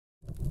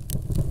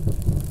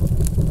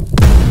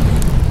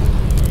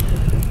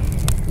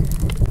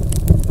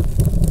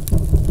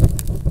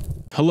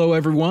Hello,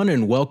 everyone,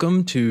 and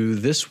welcome to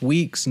this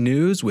week's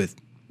news with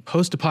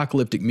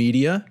Post-Apocalyptic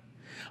Media.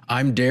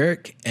 I'm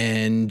Derek,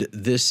 and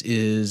this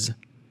is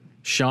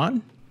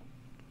Shawn.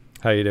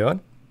 How you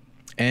doing?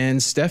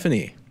 And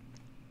Stephanie.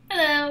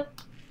 Hello.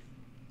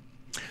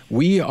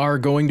 We are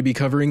going to be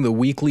covering the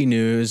weekly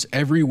news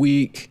every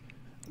week.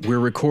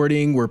 We're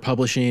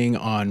publishing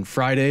on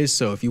Fridays,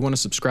 so if you want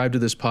to subscribe to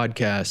this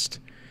podcast,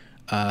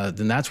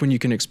 then that's when you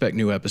can expect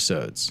new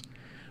episodes.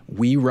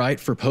 We write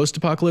for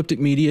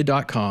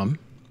postapocalypticmedia.com,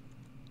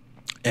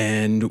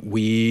 and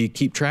we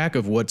keep track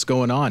of what's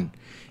going on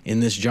in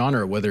this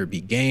genre, whether it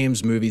be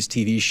games, movies,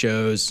 TV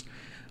shows,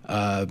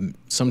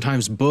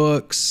 sometimes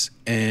books,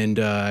 and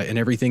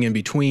everything in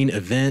between,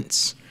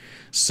 events.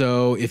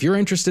 So if you're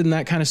interested in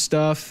that kind of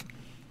stuff,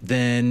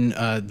 then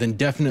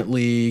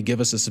definitely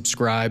give us a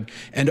subscribe.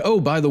 And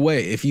oh, by the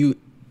way, if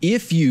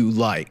you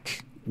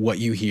like what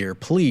you hear,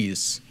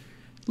 please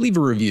leave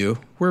a review.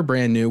 We're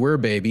brand new, we're a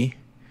baby,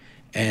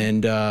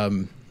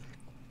 and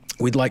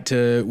we'd like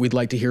to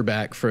hear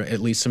back for at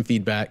least some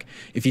feedback.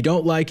 If you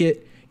don't like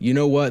it, you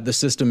know what? The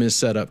system is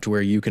set up to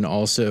where you can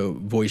also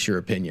voice your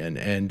opinion,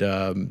 and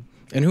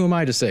who am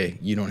I to say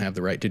you don't have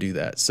the right to do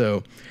that?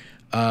 So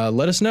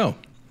let us know.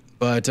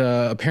 But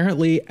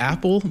apparently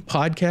Apple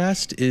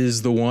Podcast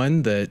is the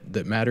one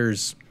that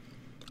matters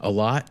a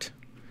lot,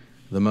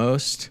 the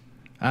most.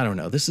 I don't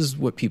know. This is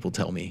what people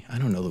tell me. I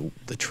don't know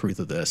the truth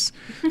of this.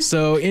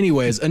 So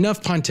anyways,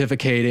 enough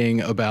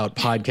pontificating about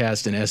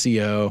podcast and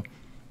SEO.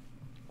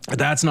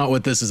 That's not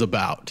what this is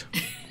about.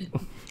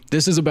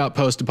 This is about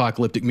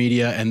post-apocalyptic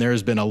media, and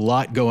there's been a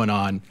lot going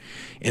on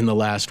in the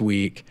last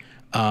week.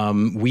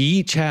 We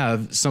each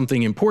have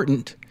something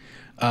important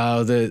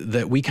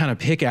that we kind of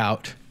pick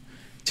out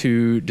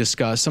to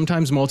discuss,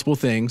 sometimes multiple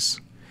things.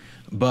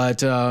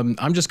 But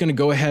I'm just going to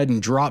go ahead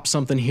and drop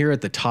something here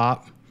at the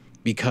top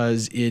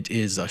because it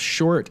is a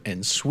short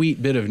and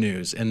sweet bit of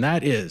news. And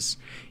that is,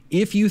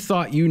 if you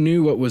thought you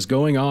knew what was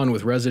going on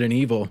with Resident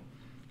Evil,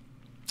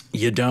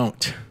 you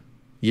don't.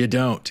 You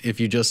don't. If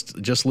you just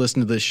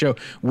listen to this show,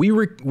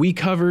 we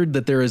covered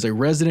that there is a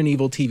Resident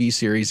Evil TV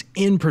series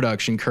in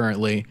production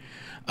currently.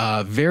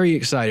 Very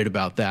excited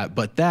about that.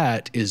 But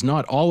that is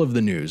not all of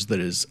the news that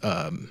is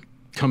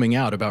coming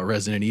out about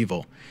Resident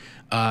Evil.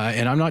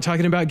 And I'm not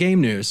talking about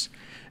game news.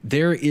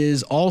 There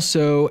is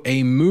also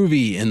a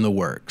movie in the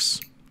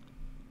works.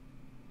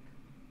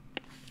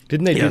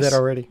 Didn't they do that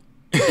already?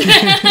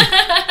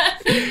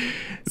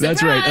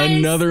 That's right.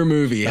 Another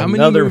movie. How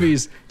many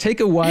movies? Take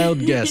a wild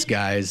guess,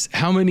 guys.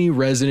 How many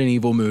Resident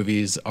Evil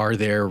movies are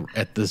there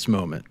at this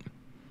moment?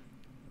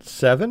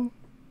 7?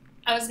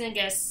 I was gonna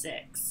guess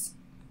 6.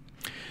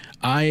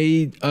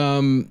 If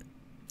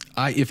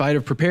I'd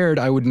have prepared,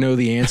 I would know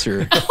the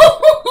answer.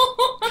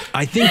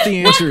 I think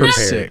the answer is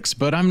 6,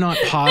 but I'm not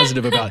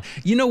positive about it.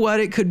 You know what?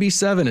 It could be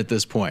 7 at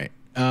this point.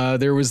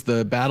 There was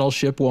the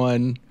Battleship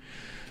one.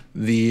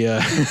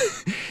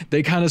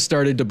 They kind of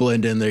started to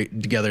blend in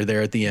together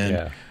there at the end.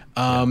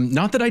 Yeah.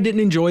 Not that I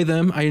didn't enjoy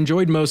them. I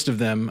enjoyed most of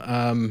them.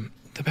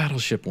 The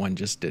Battleship one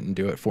just didn't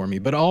do it for me,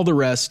 but all the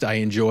rest I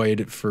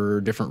enjoyed for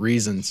different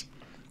reasons.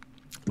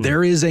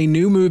 There is a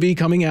new movie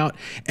coming out,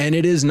 and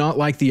it is not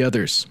like the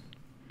others.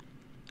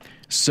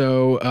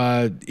 So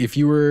I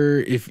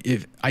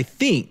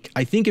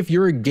think if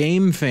you're a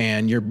game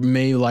fan, you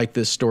may like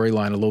this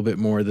storyline a little bit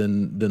more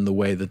than the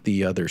way that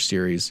the other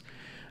series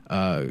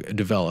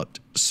developed.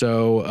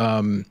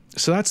 So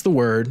that's the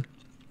word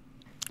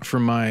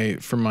from my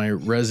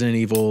Resident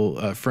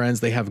Evil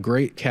friends. They have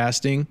great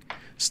casting.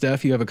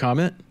 Steph, you have a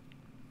comment?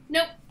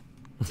 Nope.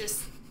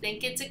 Just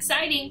think it's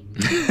exciting.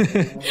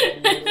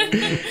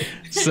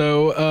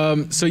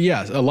 So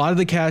yeah, a lot of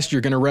the cast,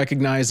 you're going to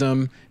recognize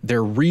them.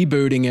 They're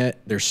rebooting it.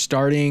 They're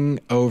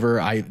starting over.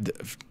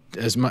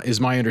 Is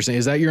my understanding.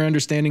 Is that your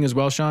understanding as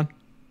well, Shawn?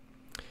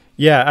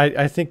 Yeah,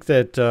 I think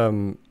that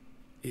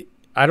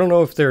I don't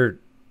know if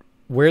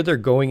where they're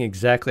going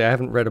exactly. I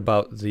haven't read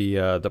about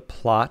the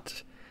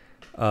plot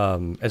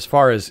as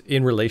far as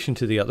in relation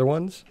to the other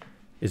ones.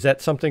 Is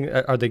that something?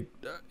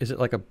 Is it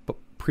like a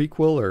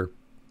prequel or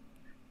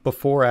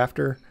before,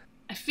 after?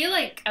 I feel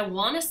like I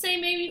want to say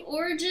maybe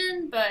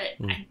origin, but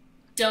I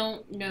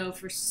don't know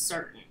for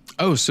certain.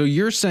 Oh, so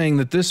you're saying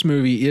that this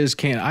movie is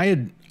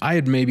canon? I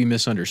had maybe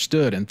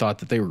misunderstood and thought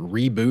that they were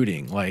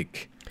rebooting,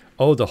 like.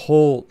 Oh, the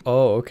whole.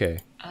 Oh, okay.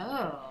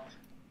 Oh.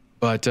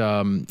 But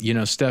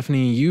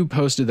Stephanie, you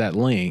posted that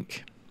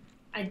link.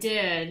 I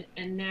did,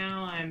 and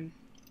now I'm.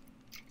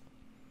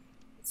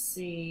 Let's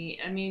see.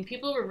 I mean,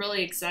 people were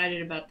really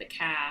excited about the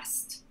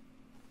cast,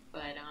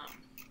 but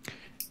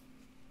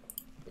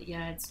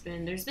yeah,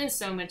 there's been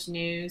so much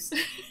news.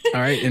 All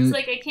right, it's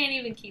like I can't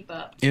even keep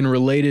up. In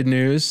related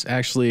news,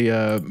 actually,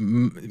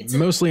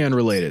 mostly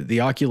unrelated, the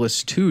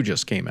Oculus 2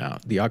 just came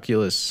out. The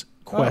Oculus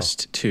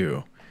Quest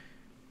 2,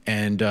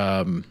 and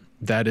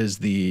that is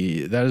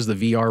the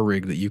VR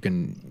rig that you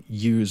can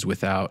use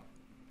without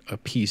a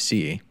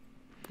PC.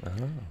 Oh.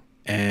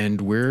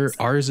 And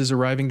ours is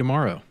arriving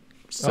tomorrow.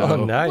 So,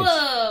 oh, nice.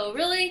 Whoa,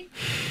 really?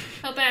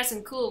 Hope I have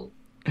some cool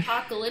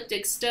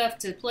apocalyptic stuff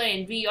to play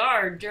in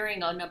VR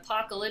during an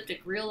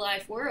apocalyptic real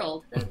life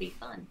world. That'd be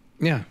fun.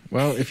 Yeah.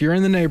 Well, if you're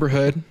in the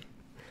neighborhood, you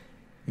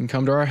can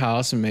come to our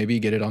house and maybe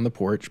get it on the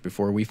porch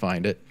before we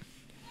find it.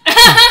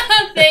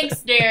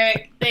 Thanks,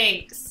 Derek.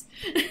 Thanks.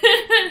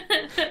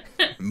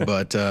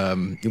 But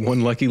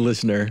one lucky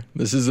listener.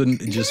 This is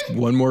just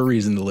one more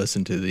reason to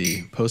listen to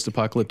the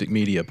Post-Apocalyptic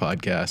Media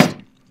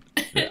podcast.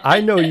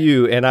 I know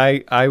you, and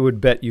I would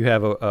bet you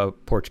have a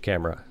porch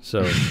camera.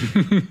 So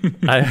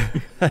I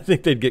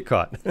think they'd get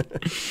caught.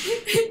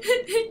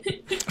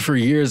 For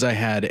years, I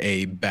had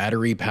a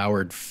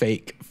battery-powered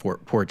fake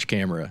porch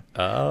camera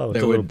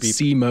that would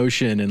see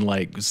motion and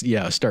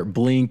start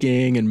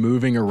blinking and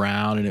moving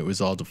around, and it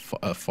was all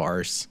a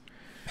farce.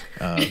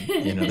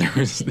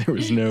 There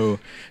was no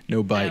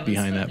bite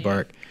behind that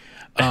bark.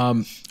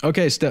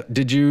 Okay, Steph,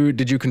 did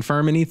you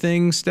confirm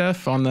anything,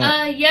 Steph, on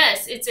that?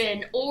 Yes, it's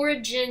an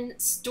origin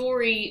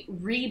story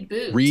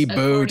reboot.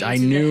 Reboot. I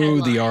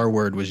knew the R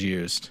word was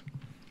used.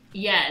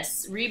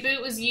 Yes,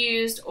 reboot was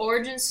used.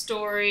 Origin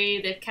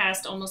story. They've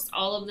cast almost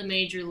all of the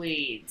major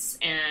leads,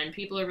 and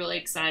people are really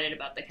excited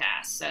about the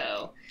cast.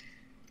 So,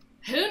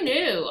 who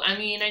knew? I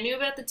mean, I knew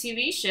about the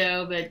TV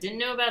show, but didn't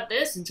know about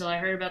this until I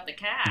heard about the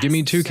cast. Give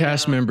me two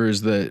cast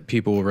members that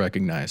people will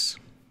recognize.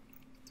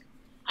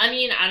 I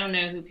mean, I don't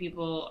know who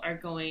people are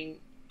going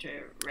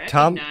to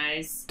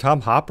recognize. Tom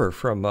Hopper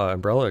from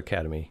Umbrella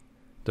Academy,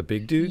 the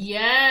big dude.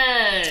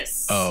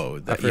 Yes. Oh,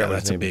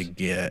 that's a big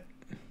get.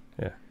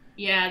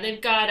 Yeah, they've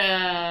got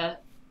I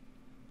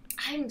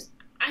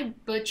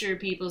butcher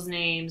people's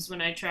names when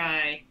I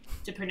try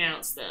to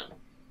pronounce them.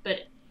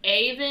 But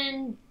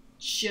Avon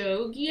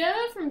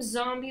Jogia from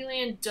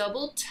Zombieland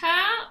Double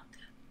Tap.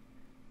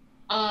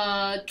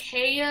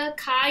 Kaya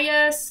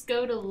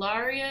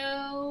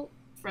Scodelario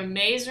from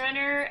Maze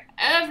Runner.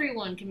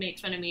 Everyone can make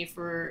fun of me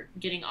for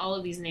getting all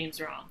of these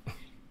names wrong.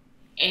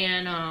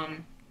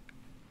 And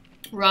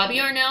Robbie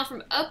Arnell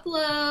from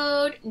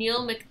Upload.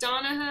 Neil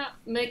McDonough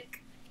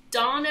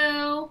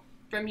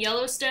from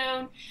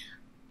Yellowstone.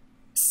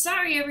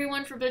 Sorry,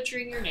 everyone, for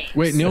butchering your names.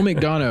 Wait, Neil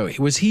McDonough,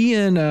 was he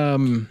in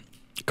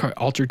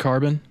Altered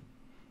Carbon?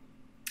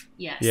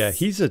 Yes. Yeah,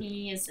 he's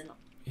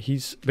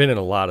been in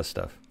a lot of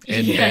stuff.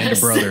 And Band of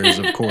Brothers,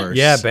 of course.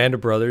 Yeah, Band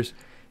of Brothers.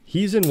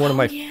 He's in one of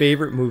my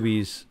favorite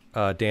movies,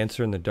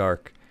 Dancer in the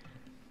Dark.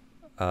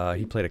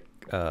 He played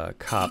a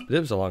cop. It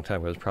was a long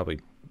time ago. It was probably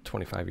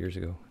 25 years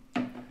ago.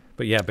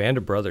 But yeah, Band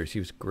of Brothers. He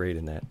was great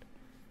in that.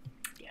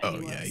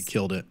 He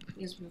killed it.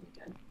 He was really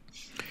good.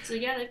 So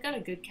yeah, they've got a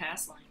good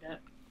cast lined up.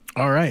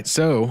 All right,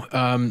 so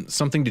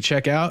something to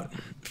check out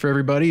for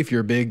everybody if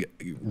you're a big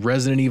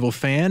Resident Evil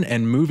fan.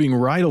 And moving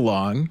right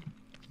along,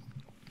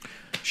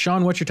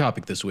 Shawn, what's your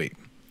topic this week?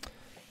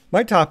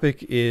 My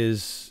topic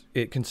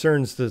it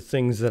concerns the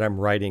things that I'm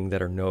writing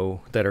that are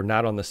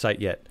not on the site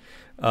yet.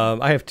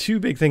 I have two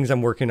big things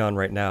I'm working on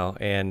right now,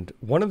 and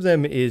one of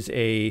them is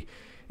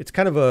it's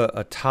kind of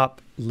a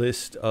top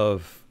list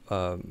of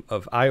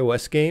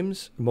iOS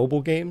games,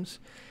 mobile games,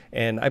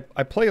 and I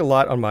play a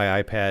lot on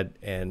my iPad,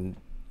 and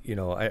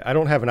I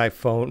don't have an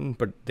iPhone,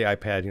 but the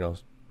iPad,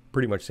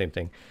 pretty much same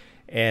thing,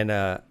 and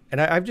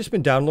I've just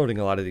been downloading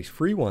a lot of these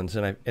free ones,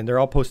 and they're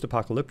all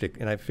post-apocalyptic,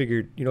 and I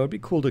figured it'd be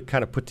cool to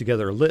kind of put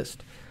together a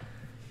list.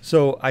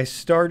 So I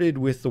started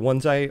with the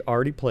ones I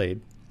already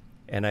played,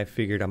 and I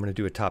figured I'm going to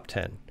do a top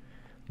 10.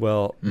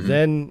 Well,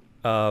 then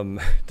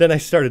I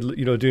started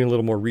doing a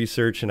little more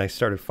research, and I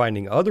started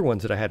finding other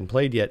ones that I hadn't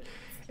played yet.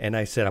 And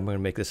I said, I'm going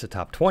to make this a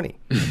top 20.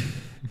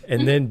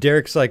 And then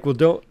Derek's like, well,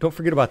 don't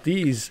forget about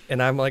these.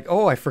 And I'm like,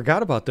 oh, I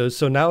forgot about those.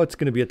 So now it's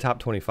going to be a top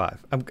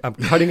 25. I'm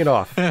cutting it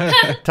off.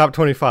 Top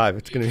 25.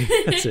 It's going to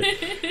be, that's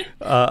it.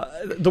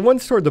 The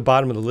ones toward the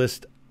bottom of the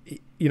list,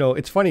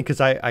 it's funny because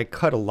I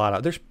cut a lot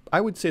out.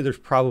 I would say there's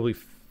probably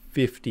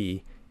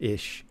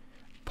 50-ish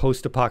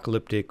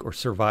post-apocalyptic or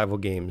survival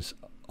games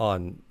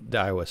on the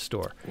iOS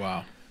store.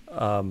 Wow.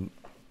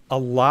 A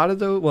lot of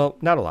those, well,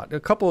 not a lot. A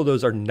couple of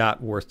those are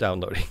not worth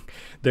downloading.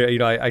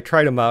 I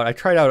tried them out. I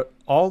tried out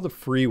all the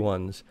free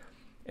ones,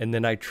 and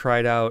then I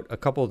tried out a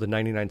couple of the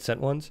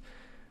 99-cent ones.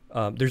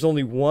 There's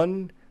only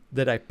one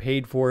that I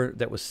paid for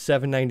that was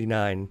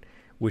 $7.99,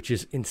 which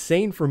is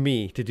insane for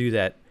me to do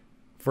that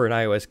for an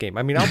iOS game.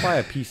 I mean, I'll buy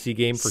a PC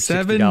game for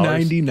 $60.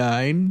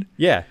 $7.99?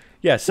 Yeah,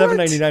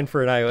 $7.99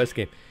 for an iOS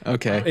game.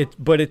 Okay.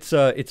 But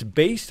it's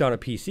based on a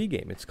PC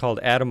game. It's called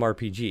Atom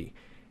RPG.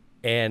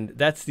 And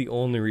that's the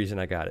only reason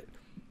I got it,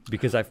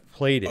 because I've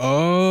played it.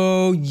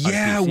 Oh,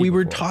 yeah, we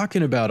were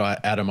talking about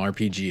Atom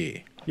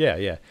RPG.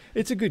 Yeah.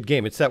 It's a good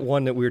game. It's that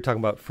one that we were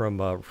talking about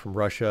from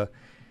Russia,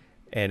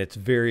 and it's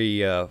very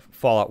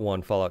Fallout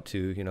 1, Fallout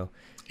 2,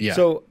 Yeah.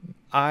 So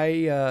I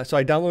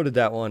downloaded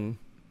that one.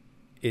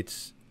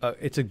 It's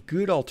a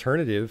good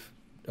alternative,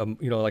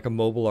 like a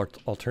mobile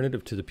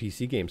alternative to the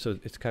PC game, so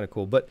it's kind of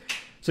cool. But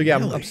so yeah,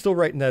 really? I'm still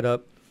writing that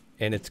up,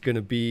 and it's going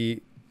to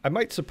be, I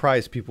might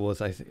surprise people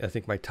with I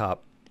think my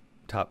top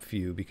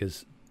few,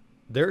 because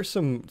there are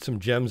some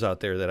gems out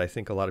there that I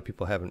think a lot of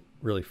people haven't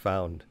really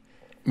found.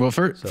 Well,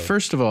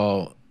 first of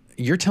all,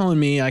 you're telling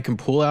me I can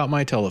pull out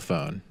my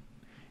telephone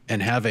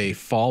and have a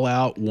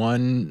Fallout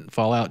 1,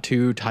 Fallout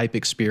 2 type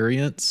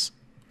experience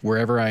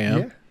wherever I am.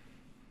 Yeah.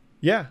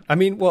 Yeah. I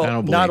mean,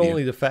 well, not believe you.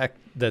 only the fact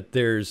that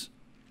there's,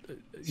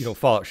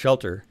 Fallout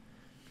Shelter,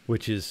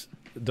 which is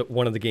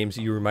one of the games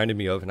that you reminded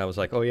me of, and I was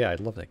like, oh yeah, I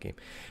love that game.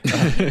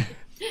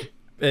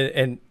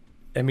 And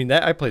I mean,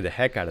 I played the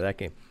heck out of that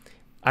game.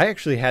 I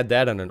actually had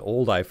that on an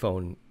old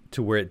iPhone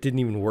to where it didn't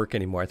even work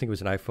anymore. I think it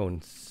was an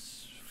iPhone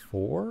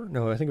 4.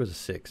 No, I think it was a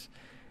 6.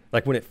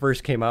 Like when it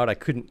first came out,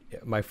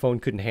 my phone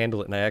couldn't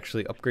handle it, and I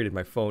actually upgraded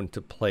my phone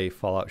to play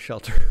Fallout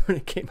Shelter when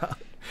it came out.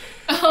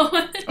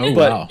 Oh,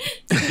 Wow.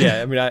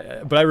 Yeah, I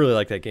mean, but I really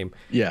like that game.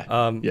 Yeah.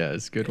 Yeah,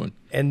 it's a good one.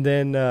 And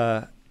then,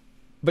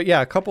 but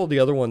yeah, a couple of the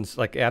other ones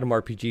like Atom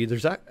RPG.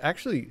 There's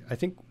actually, I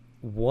think,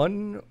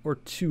 1 or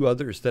 2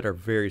 others that are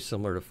very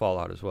similar to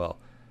Fallout as well.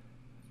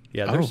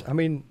 Yeah, I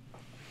mean,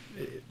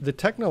 the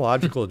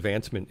technological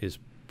advancement is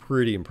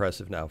pretty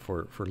impressive now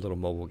for little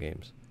mobile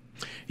games.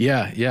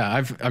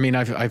 Yeah.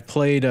 I've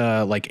played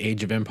like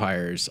Age of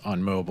Empires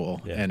on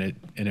mobile, and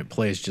it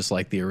plays just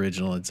like the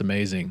original. It's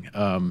amazing.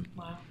 wow.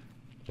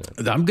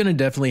 I'm gonna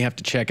definitely have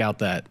to check out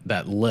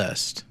that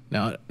list.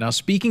 Now,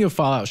 speaking of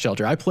Fallout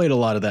Shelter, I played a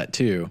lot of that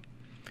too,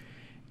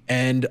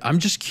 and I'm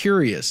just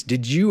curious.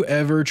 Did you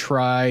ever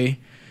try?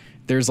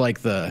 There's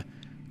like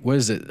what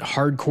is it?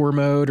 Hardcore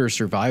mode or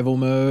survival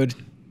mode?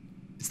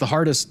 It's the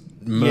hardest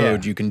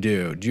mode you can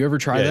do. Did you ever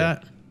try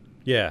that?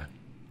 Yeah,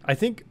 I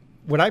think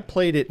when I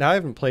played it. Now I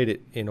haven't played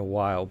it in a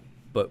while,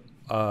 but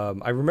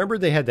I remember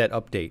they had that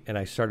update, and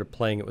I started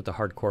playing it with the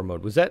hardcore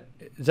mode. Does that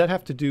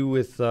have to do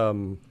with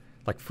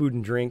like food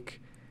and drink,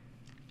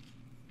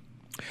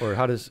 or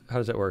how does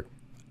that work?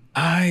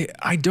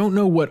 I don't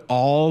know what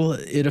all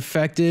it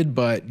affected,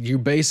 but you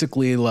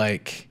basically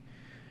like,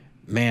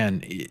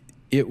 man,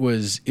 it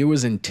was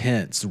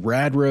intense.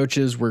 Rad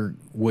roaches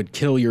would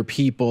kill your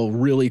people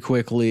really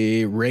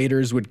quickly.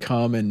 Raiders would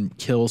come and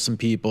kill some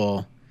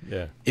people.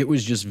 Yeah, it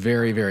was just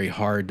very, very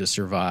hard to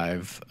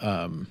survive.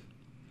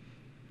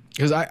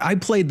 Because I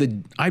played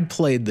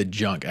the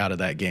junk out of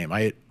that game.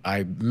 I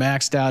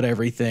maxed out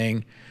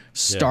everything.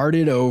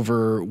 Started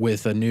over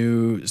with a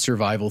new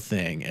survival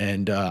thing,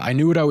 and I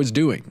knew what I was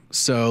doing.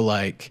 So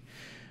like,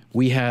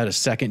 we had a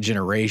second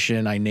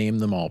generation. I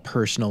named them all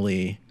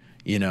personally.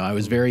 I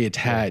was very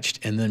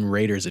attached, and then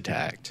raiders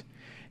attacked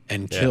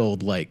and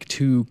killed like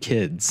 2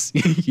 kids.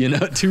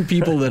 2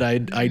 people that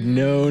I'd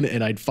known,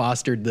 and I'd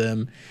fostered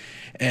them,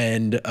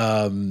 and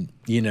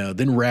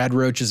then rad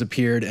roaches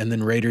appeared, and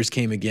then raiders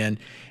came again.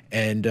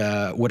 And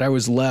what I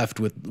was left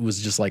with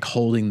was just like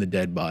holding the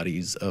dead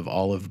bodies of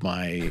all of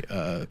my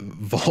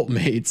vault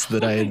mates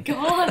that I had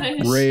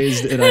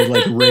raised, and I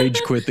like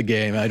rage quit the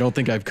game. I don't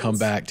think I've come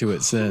back to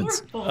it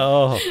since.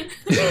 Oh,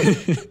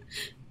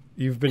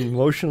 you've been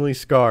emotionally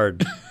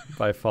scarred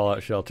by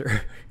Fallout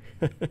Shelter.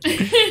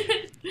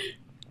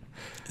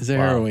 It's a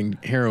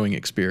harrowing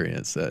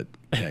experience, that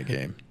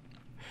game.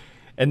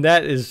 And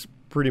that is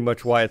pretty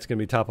much why it's going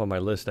to be top on my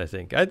list, I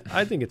think.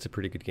 I think it's a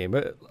pretty good game.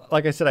 But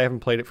like I said, I haven't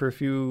played it for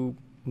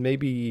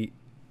maybe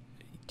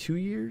 2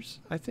 years,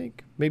 I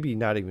think. Maybe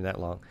not even that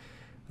long.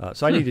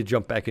 So I need to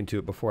jump back into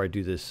it before I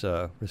do this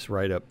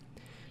write-up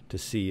to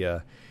see.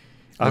 I'll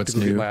have to go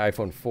get my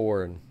iPhone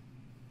 4 and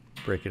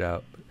break it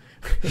out.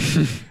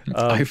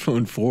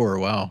 iPhone 4,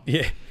 wow.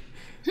 Yeah.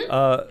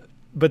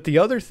 But the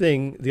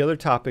other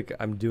topic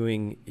I'm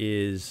doing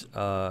is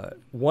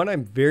one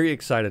I'm very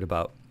excited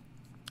about.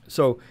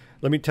 So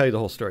let me tell you the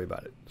whole story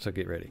about it. So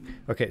get ready.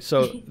 Okay,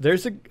 so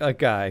there's a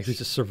guy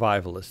who's a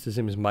survivalist. His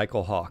name is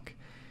Mykel Hawke.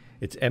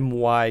 It's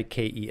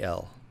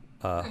Mykel,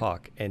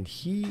 Hawke. And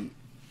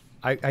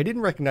I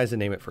didn't recognize the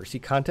name at first. He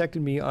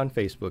contacted me on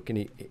Facebook,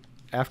 and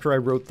after I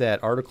wrote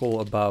that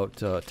article about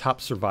top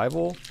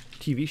survival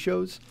TV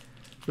shows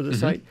for the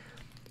site,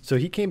 so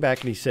he came back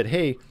and he said,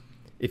 hey,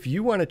 if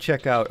you want to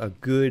check out a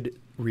good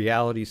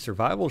reality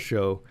survival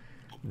show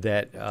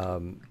that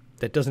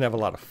doesn't have a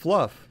lot of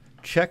fluff,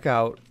 check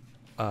out.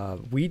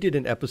 We did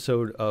an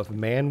episode of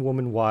Man,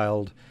 Woman,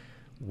 Wild,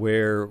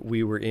 where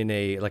we were in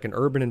an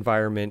urban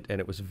environment,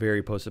 and it was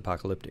very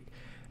post-apocalyptic.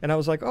 And I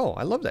was like, oh,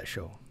 I love that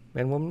show,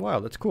 Man, Woman,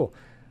 Wild. That's cool.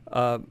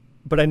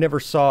 But I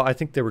never saw. I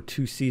think there were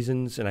 2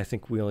 seasons, and I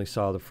think we only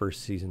saw the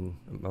first season.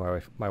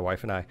 My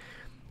wife and I.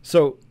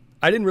 So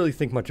I didn't really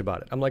think much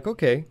about it. I'm like,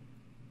 okay,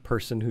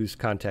 person who's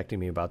contacting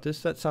me about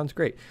this, that sounds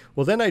great.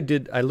 Well, then I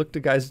looked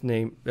the guy's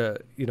name. I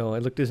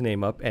looked his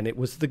name up, and it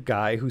was the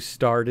guy who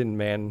starred in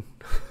Man,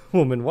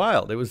 Woman,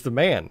 Wild. It was the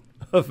man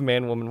of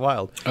Man, Woman,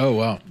 Wild. Oh,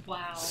 wow.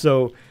 Wow.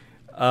 So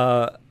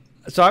I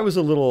was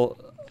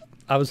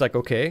like,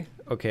 okay,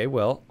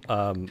 well,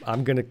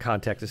 I'm going to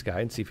contact this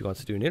guy and see if he wants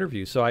to do an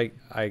interview. So I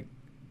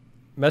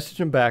messaged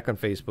him back on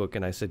Facebook,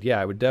 and I said,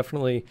 yeah, I will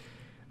definitely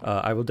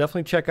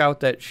check out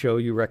that show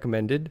you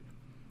recommended.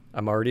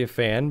 I'm already a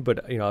fan,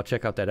 but I'll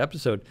check out that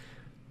episode.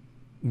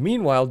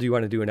 Meanwhile, do you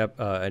want to do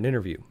an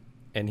interview?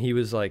 And he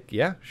was like,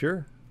 yeah,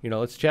 sure.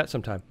 Let's chat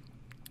sometime.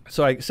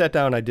 So I sat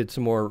down, I did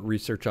some more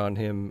research on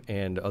him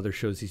and other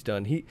shows he's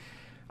done.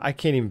 I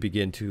can't even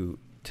begin to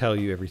tell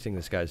you everything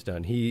this guy's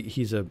done.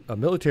 He's a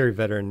military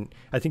veteran.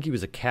 I think he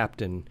was a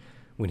captain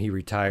when he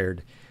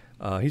retired.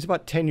 He's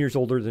about 10 years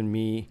older than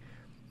me,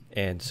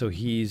 and so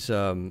he's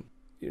kind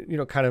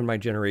of my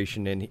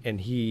generation,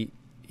 and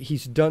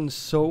he's done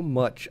so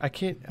much. I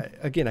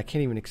can't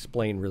even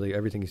explain really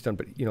everything he's done,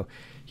 but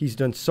he's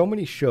done so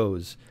many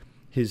shows.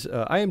 His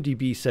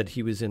IMDb said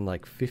he was in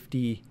like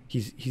 50.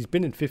 He's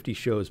been in 50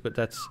 shows, but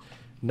that's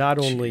not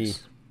only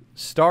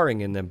starring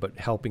in them, but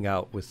helping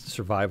out with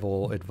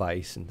survival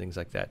advice and things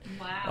like that.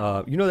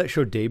 Wow. That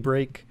show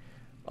Daybreak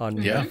on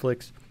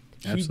Netflix?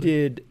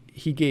 Absolutely.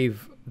 He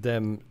gave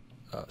them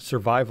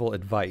survival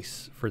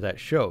advice for that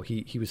show.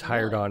 He was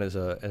hired on as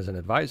an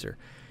advisor.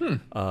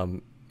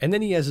 And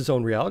then he has his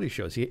own reality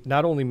shows. He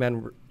not only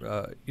Man,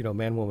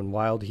 Woman,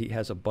 Wild. He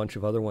has a bunch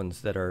of other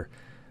ones that are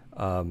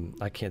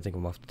I can't think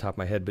of them off the top of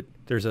my head, but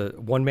there's a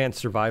One Man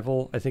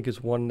Survival, I think,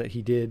 is one that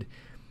he did.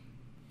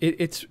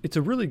 It's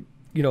a really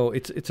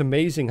it's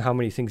amazing how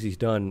many things he's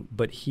done.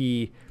 But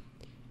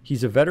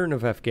he's a veteran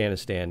of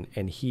Afghanistan,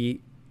 and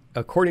he,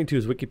 according to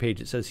his wiki page,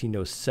 it says he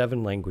knows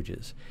 7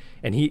 languages,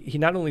 and he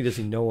not only does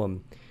he know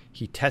them,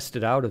 he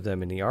tested out of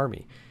them in the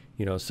Army.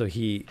 So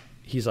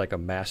he's like a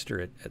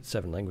master at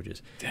 7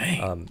 languages.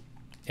 Dang.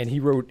 And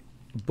he wrote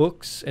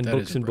books and That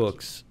books is and impressive.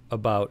 books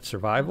about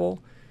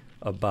survival,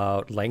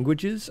 about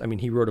languages. I mean,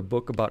 he wrote a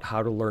book about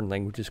how to learn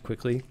languages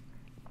quickly.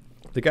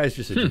 The guy's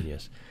just a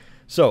genius.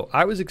 So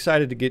I was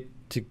excited to get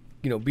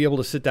to be able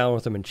to sit down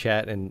with him and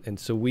chat, and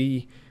so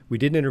we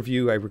did an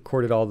interview. I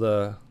recorded all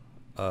the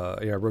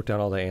I wrote down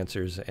all the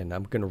answers, and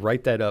I'm going to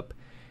write that up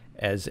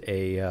as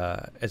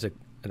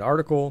an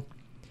article,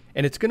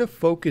 and it's going to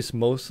focus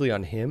mostly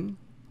on him,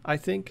 I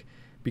think,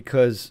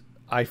 because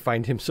I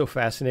find him so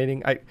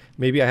fascinating.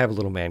 Maybe I have a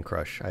little man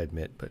crush, I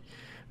admit, but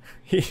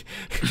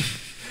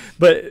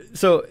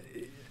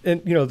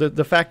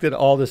the fact that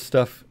all this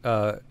stuff,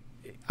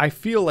 I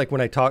feel like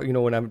when I talk,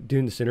 when I'm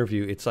doing this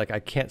interview, it's like I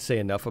can't say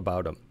enough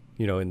about him,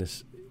 in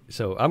this.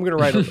 So I'm going to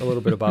write a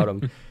little bit about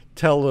him,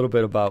 tell a little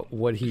bit about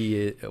what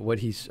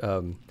he's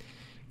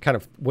kind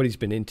of what he's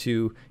been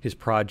into, his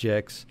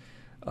projects,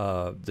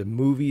 the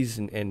movies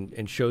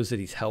and shows that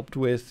he's helped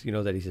with,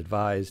 that he's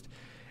advised.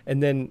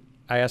 And then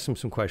I asked him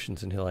some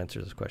questions, and he'll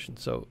answer those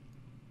questions. So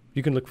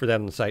you can look for that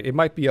on the site. It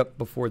might be up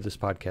before this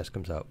podcast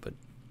comes out, but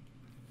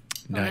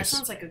That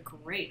sounds like a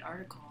great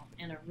article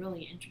and a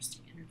really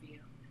interesting interview.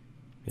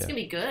 It's going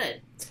to be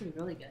good. It's going to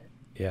be really good.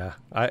 Yeah.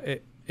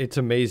 It's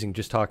amazing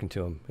just talking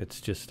to him. It's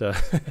just, I'm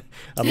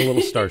a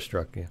little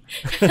starstruck. Yeah.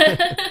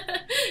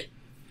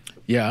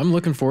 Yeah, I'm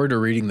looking forward to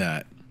reading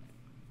that.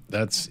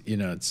 That's,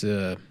 it's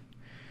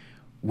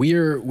we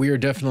are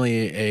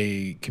definitely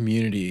a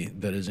community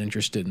that is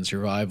interested in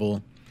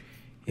survival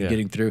and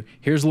getting through.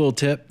 Here's a little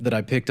tip that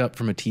I picked up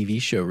from a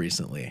TV show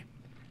recently.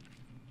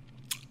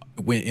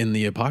 When in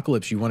the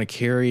apocalypse, you want to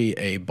carry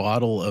a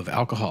bottle of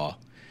alcohol,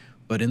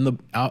 but in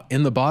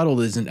the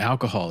bottle isn't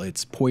alcohol;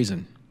 it's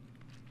poison.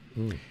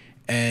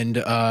 And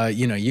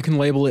you can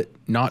label it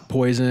not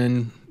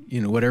poison,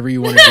 whatever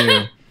you want to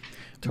do.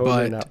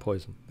 Totally not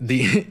poison.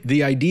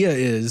 The idea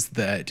is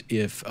that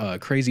if a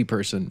crazy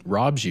person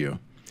robs you,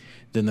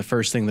 then the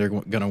first thing they're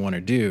going to want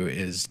to do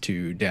is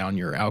to down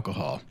your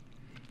alcohol.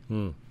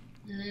 Bing,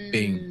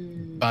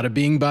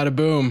 bada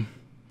boom.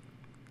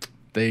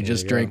 They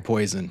just drank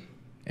poison,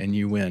 and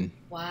you win.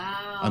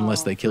 Wow.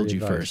 Unless they killed you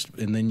first,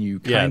 and then you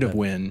kind of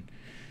win,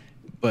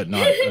 but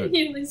not. You at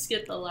least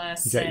get the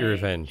last. You got your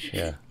revenge.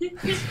 Yeah.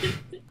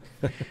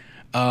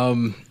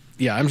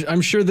 Yeah,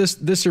 I'm sure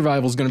this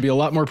survival is going to be a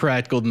lot more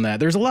practical than that.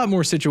 There's a lot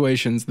more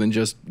situations than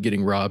just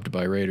getting robbed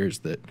by raiders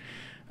that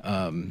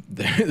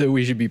that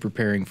we should be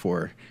preparing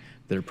for.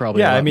 That are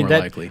probably a lot more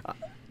likely.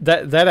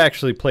 That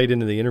actually played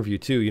into the interview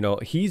too.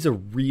 He's a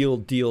real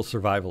deal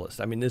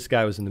survivalist. I mean, this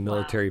guy was in the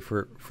military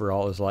for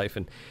all his life,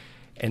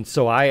 and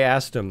so I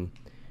asked him,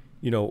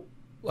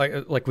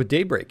 like with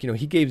Daybreak,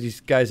 he gave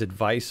these guys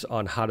advice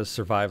on how to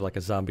survive like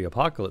a zombie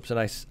apocalypse, and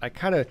I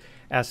kind of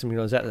asked him,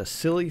 is that a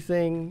silly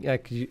thing?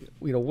 Like,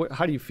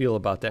 how do you feel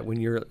about that when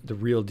you're the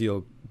real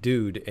deal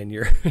dude and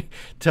you're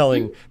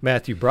telling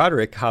Matthew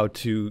Broderick how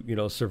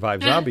to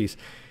survive zombies?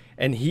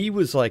 And he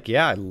was like,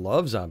 yeah, I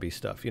love zombie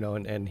stuff,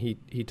 and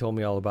he told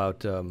me all about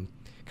kind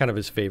of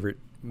his favorite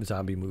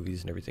zombie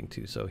movies and everything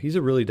too. So he's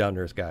a really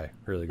down-to-earth guy,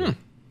 really good.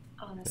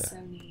 Oh, that's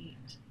so neat.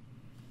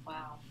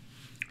 Wow.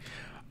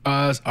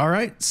 All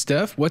right,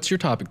 Steph, what's your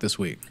topic this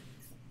week?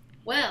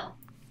 Well,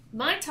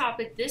 my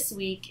topic this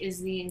week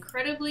is the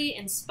incredibly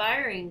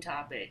inspiring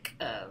topic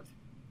of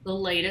the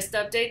latest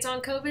updates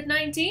on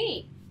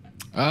COVID-19.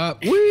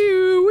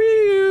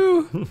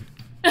 Woo!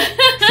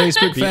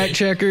 Facebook fact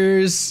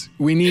checkers,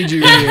 we need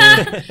you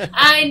here.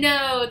 I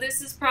know,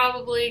 this is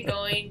probably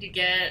going to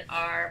get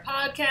our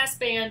podcast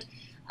banned.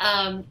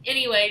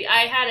 Anyway,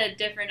 I had a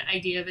different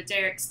idea, but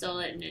Derek stole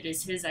it, and it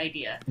is his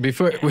idea.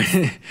 Before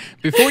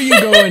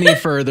you go any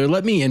further,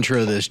 let me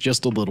intro this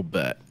just a little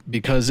bit,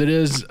 because it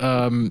is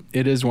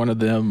one of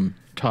them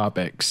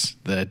topics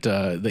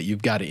that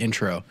you've got to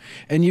intro,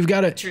 and you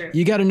got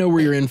to know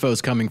where your info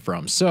is coming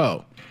from.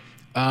 So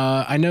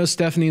I know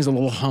Stephanie's a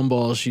little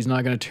humble; she's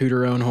not going to toot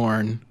her own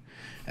horn,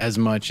 as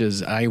much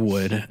as I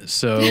would.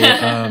 So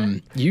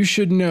you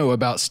should know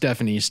about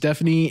Stephanie.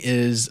 Stephanie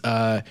is,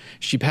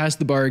 she passed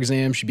the bar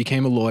exam. She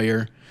became a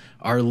lawyer.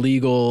 Our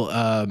legal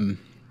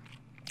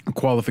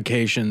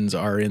qualifications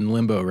are in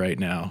limbo right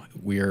now.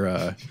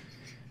 We're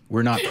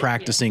not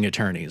practicing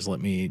attorneys.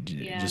 Let me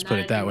just put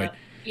it that way.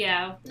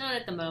 Yeah, not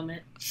at the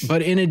moment.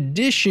 But in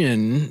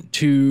addition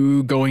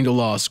to going to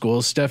law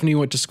school, Stephanie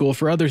went to school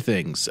for other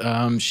things.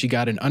 She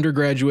got an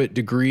undergraduate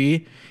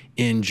degree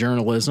in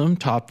journalism,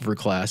 top of her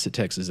class at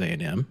Texas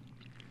A&M.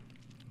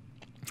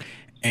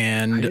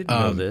 And I didn't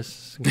know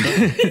this.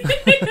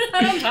 I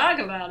don't talk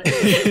about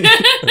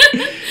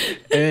it.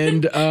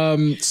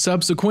 And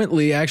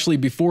subsequently, actually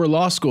before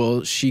law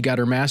school, she got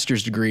her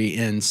master's degree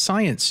in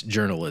science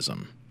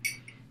journalism.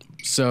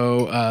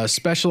 So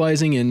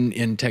specializing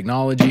in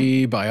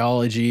technology,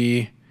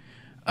 biology,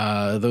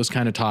 those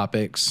kind of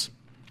topics,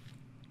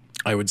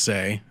 I would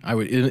say.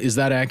 Is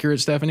that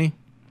accurate, Stephanie?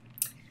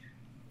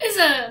 It's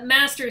a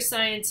Master of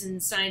Science in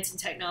Science and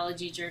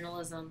Technology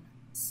Journalism.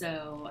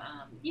 So,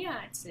 yeah,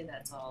 I'd say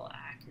that's all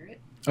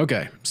accurate.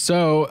 Okay.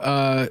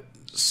 So,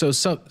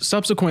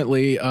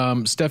 subsequently,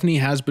 Stephanie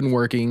has been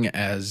working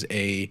as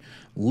a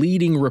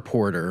leading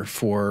reporter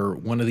for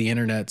one of the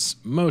internet's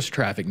most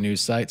trafficked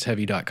news sites,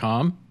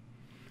 heavy.com.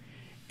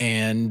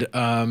 And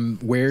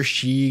where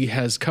she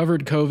has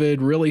covered COVID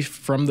really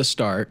from the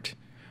start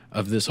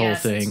of this whole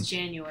thing. Since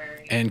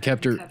January. And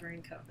kept her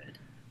covering COVID.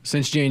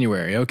 Since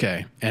January,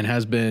 okay. And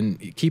has been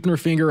keeping her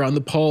finger on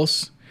the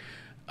pulse.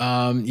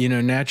 You know,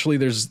 naturally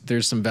there's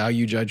some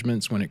value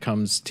judgments when it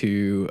comes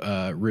to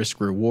risk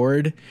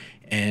reward.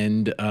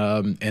 And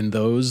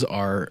those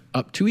are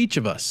up to each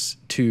of us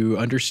to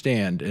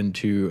understand and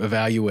to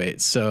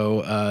evaluate.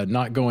 So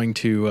not going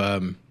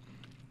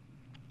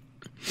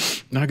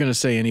to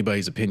say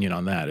anybody's opinion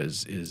on that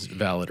is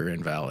valid or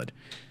invalid.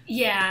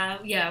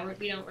 Yeah,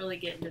 we don't really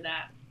get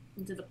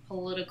into the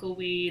political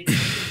weeds.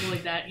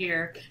 Avoid that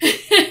here.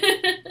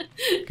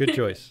 Good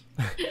choice.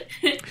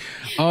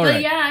 All right.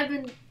 But yeah, I've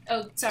been.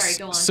 Oh, sorry.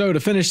 Go on. So to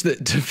finish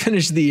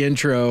the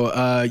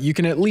intro, you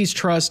can at least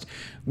trust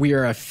we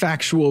are a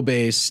factual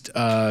based.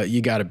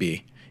 You got to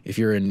be if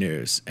you're in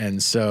news,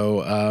 and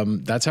so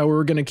that's how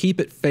we're going to keep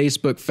it.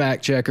 Facebook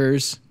fact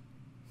checkers.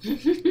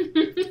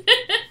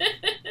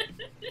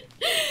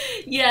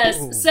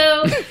 Yes. Ooh.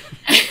 So,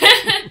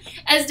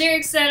 as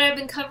Derek said, I've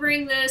been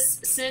covering this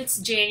since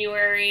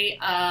January.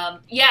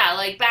 Yeah,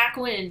 like back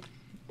when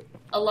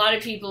a lot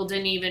of people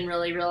didn't even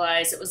really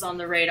realize it was on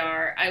the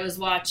radar. I was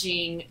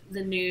watching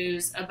the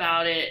news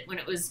about it when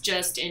it was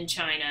just in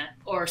China,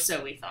 or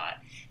so we thought.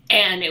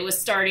 And it was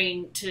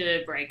starting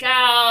to break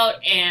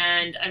out.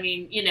 And I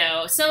mean, you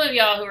know, some of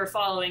y'all who are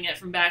following it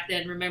from back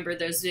then remember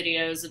those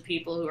videos of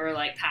people who are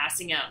like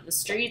passing out in the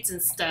streets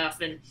and stuff.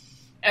 And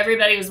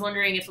everybody was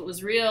wondering if it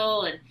was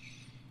real. And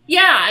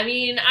yeah, I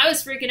mean, I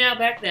was freaking out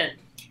back then.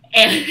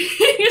 And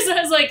because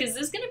I was like, is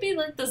this going to be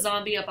like the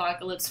zombie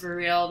apocalypse for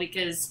real?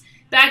 Because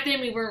back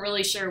then we weren't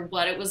really sure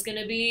what it was going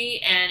to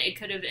be. And it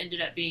could have ended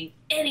up being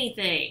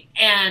anything.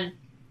 And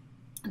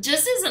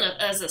just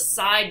as a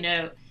side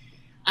note,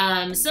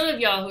 some of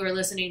y'all who are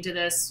listening to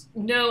this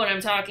know what I'm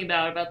talking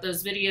about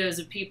those videos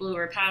of people who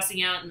are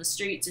passing out in the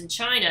streets in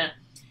China.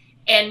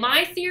 And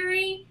my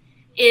theory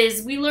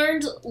is we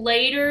learned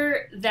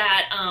later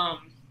that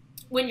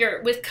when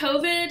you're with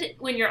COVID,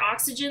 when your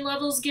oxygen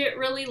levels get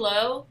really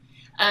low,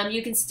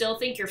 you can still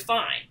think you're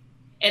fine.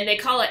 And they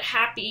call it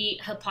happy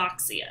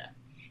hypoxia.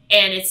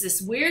 And it's this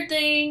weird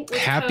thing with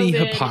happy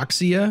COVID.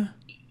 Hypoxia?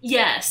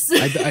 Yes.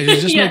 I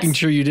was just Yes. making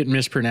sure you didn't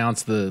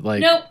mispronounce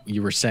Nope.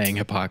 you were saying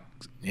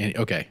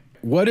okay.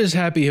 What is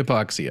happy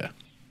hypoxia?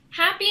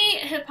 Happy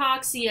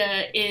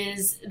hypoxia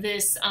is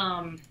this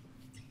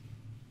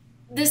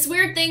this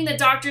weird thing that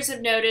doctors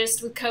have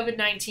noticed with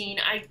COVID-19.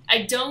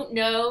 I don't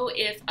know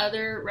if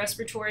other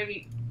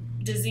respiratory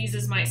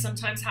diseases might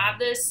sometimes have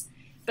this,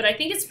 but I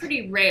think it's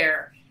pretty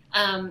rare.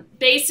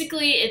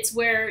 Basically, it's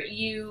where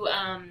you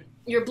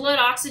your blood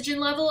oxygen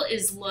level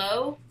is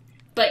low,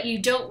 but you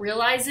don't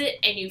realize it,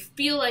 and you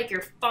feel like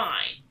you're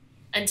fine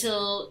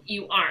until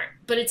you aren't.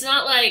 But it's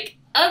not like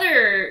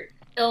other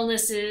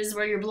illnesses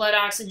where your blood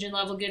oxygen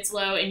level gets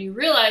low and you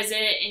realize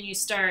it and you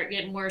start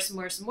getting worse and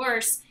worse and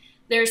worse.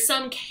 There's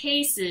some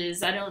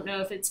cases, I don't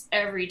know if it's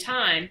every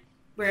time,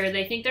 where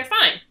they think they're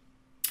fine.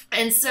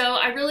 And so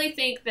I really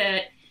think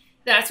that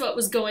that's what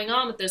was going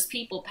on with those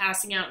people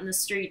passing out in the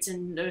streets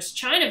in those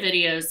China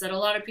videos that a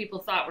lot of people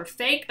thought were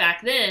fake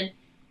back then.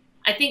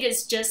 I think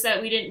it's just that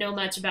we didn't know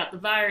much about the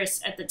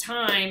virus at the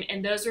time,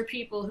 and those were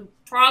people who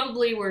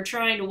probably were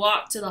trying to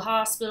walk to the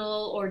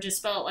hospital or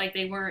just felt like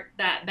they weren't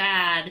that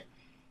bad,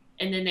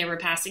 and then they were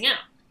passing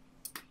out.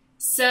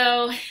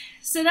 So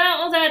that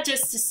all that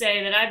just to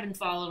say that I've been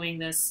following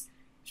this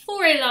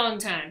for a long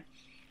time.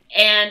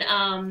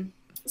 And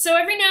so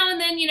every now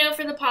and then, you know,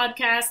 for the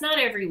podcast, not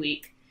every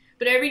week,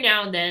 but every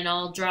now and then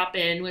I'll drop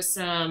in with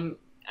some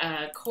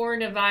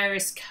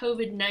coronavirus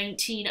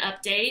COVID-19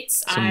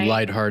 updates. Some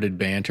lighthearted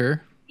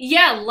banter.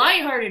 Yeah,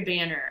 lighthearted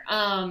banter.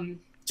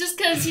 Just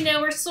because, you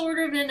know, we're sort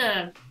of in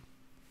a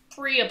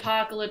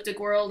pre-apocalyptic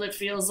world, it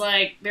feels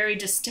like very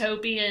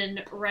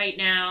dystopian right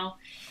now.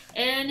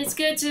 And it's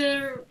good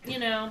to,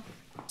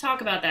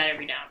 talk about that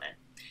every now and then.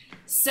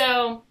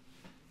 So,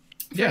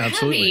 yeah,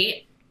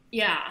 absolutely.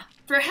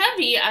 For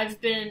Heavy,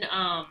 I've been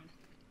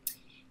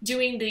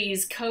doing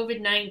these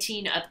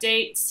COVID-19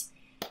 updates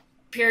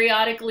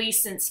periodically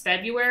since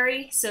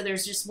February. So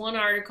there's just one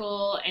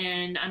article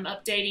and I'm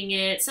updating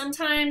it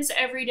sometimes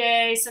every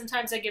day.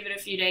 Sometimes I give it a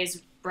few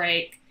days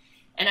break.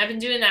 And I've been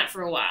doing that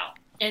for a while.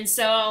 And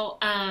so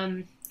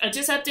I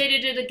just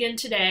updated it again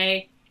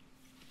today.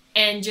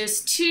 And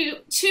just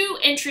two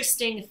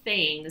interesting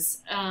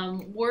things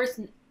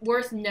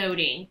worth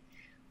noting.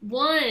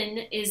 One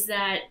is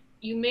that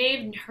you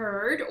may have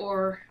heard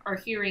or are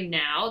hearing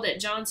now that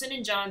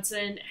Johnson &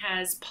 Johnson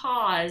has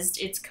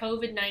paused its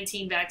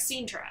COVID-19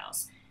 vaccine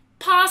trials.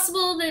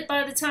 Possible that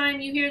by the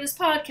time you hear this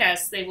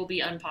podcast, they will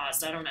be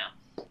unpaused. I don't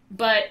know.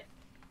 But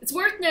it's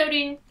worth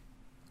noting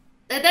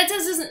that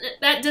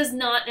that does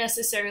not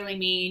necessarily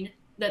mean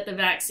that the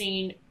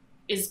vaccine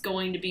is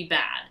going to be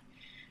bad.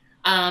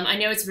 I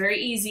know it's very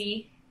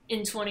easy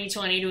in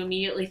 2020 to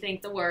immediately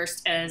think the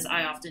worst, as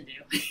I often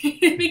do,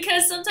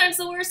 because sometimes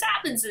the worst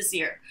happens this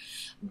year.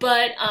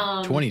 But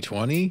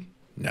 2020?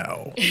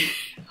 No.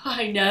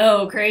 I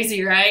know,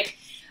 crazy, right?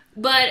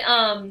 But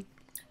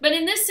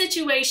in this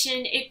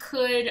situation, it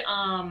could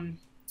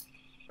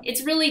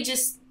it's really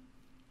just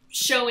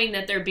showing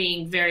that they're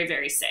being very,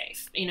 very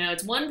safe.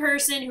 It's one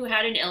person who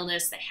had an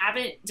illness. They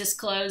haven't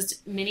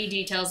disclosed many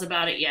details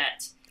about it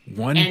yet.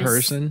 One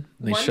person?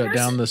 They shut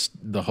down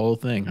the whole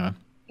thing, huh?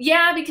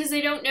 Yeah, because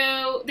they don't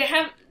know.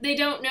 They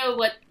don't know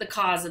what the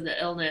cause of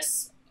the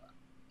illness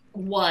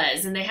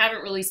was, and they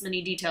haven't released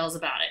many details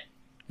about it.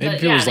 Maybe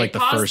if it was like the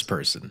first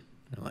person.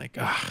 They're like,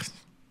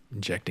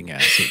 injecting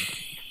acid.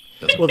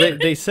 Well,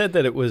 they said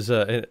that it was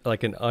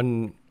like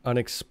an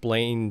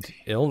unexplained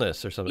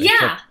illness or something. Yeah,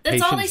 like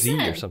that's all they Z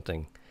said. Or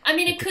something. I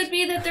mean, it could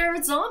be that they're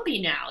a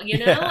zombie now,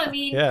 Yeah, I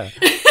mean, yeah.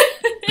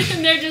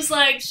 and they're just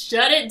like,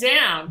 shut it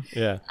down.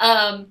 Yeah.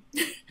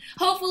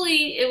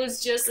 Hopefully it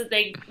was just that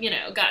they,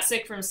 got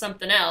sick from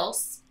something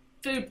else,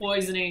 food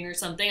poisoning or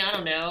something, I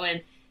don't know,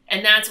 and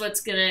that's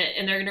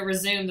and they're gonna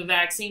resume the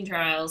vaccine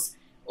trials.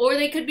 Or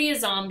they could be a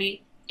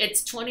zombie.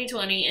 It's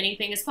 2020,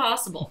 anything is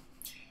possible.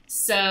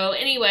 So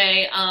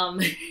anyway,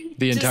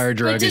 the entire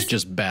drug is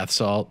just bath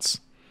salts.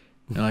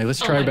 You're like, let's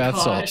try bath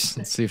salts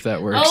and see if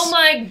that works. Oh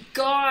my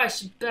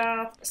gosh,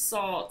 bath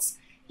salts.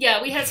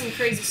 Yeah, we had some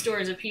crazy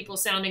stories of people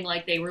sounding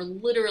like they were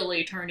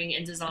literally turning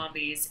into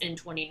zombies in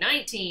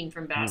 2019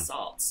 from bath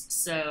salts.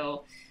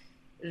 So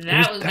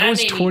that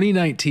was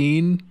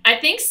 2019? I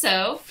think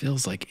so.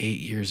 Feels like 8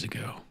 years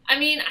ago. I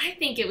mean, I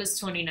think it was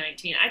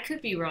 2019. I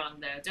could be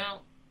wrong, though.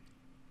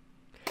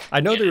 I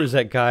know there was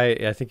that guy,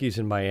 I think he's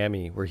in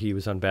Miami, where he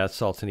was on bath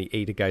salts and he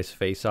ate a guy's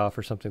face off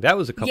or something. That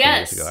was a couple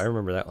years ago. I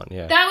remember that one,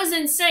 yeah. That was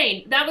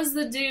insane. That was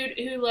the dude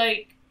who,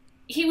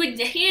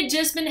 he had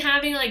just been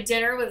having,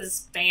 dinner with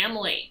his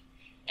family.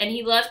 And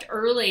he left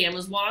early and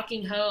was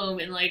walking home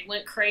and,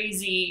 went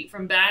crazy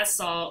from bath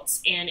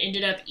salts and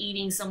ended up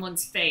eating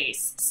someone's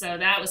face. So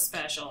that was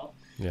special.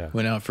 Yeah.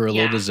 Went out for a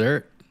little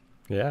dessert.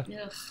 Yeah.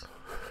 Ugh.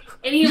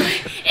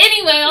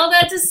 Anyway, all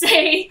that to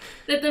say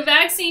that the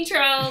vaccine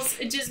trials,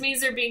 it just means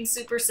they're being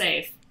super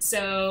safe.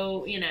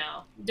 So,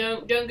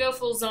 don't go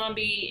full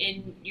zombie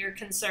in your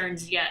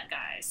concerns yet,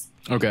 guys.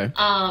 Okay.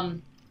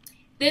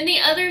 Then the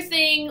other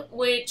thing,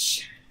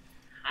 which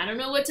I don't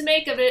know what to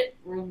make of it,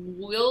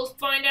 we'll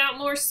find out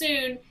more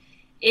soon,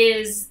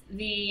 is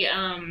the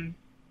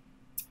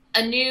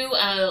a new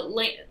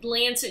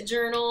Lancet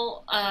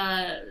journal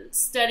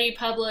study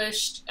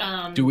published.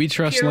 Do we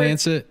trust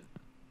Lancet?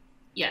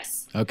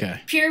 Yes. Okay.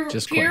 Peer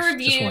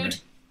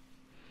reviewed,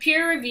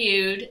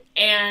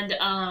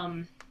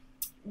 and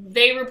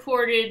they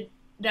reported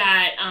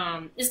that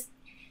I'm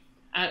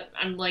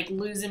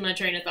losing my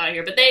train of thought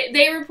here, but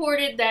they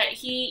reported that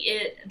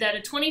that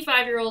a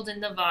 25-year-old in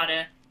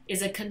Nevada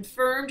is a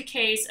confirmed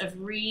case of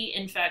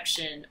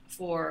reinfection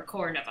for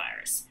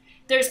coronavirus.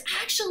 There's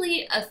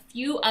actually a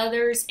few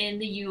others in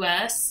the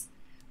U.S.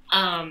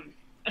 I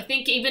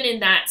think even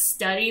in that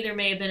study there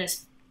may have been a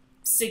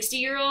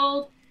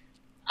 60-year-old.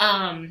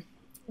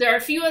 There are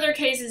a few other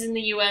cases in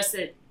the U.S.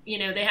 that,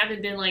 they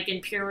haven't been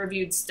in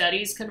peer-reviewed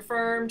studies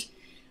confirmed,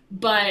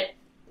 but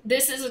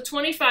this is a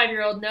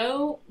 25-year-old,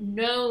 no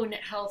known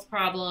health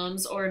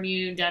problems or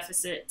immune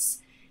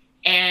deficits,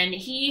 and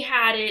he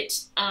had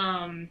it,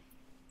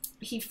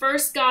 he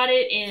first got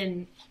it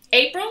in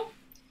April,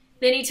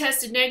 then he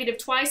tested negative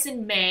twice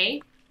in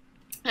May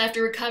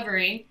after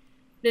recovering,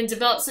 then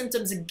developed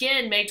symptoms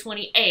again May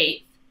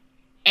 28th,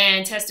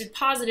 and tested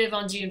positive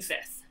on June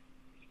 5th.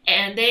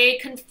 And they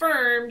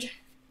confirmed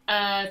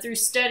through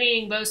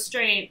studying both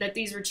strains that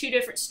these were two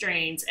different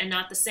strains and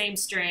not the same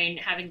strain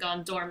having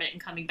gone dormant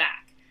and coming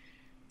back.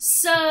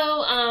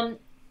 So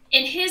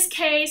in his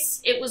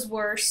case, it was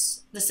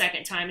worse the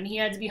second time, and he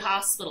had to be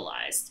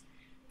hospitalized.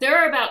 There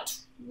are about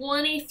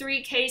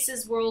 23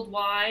 cases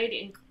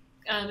worldwide,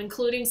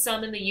 including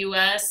some in the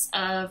U.S.,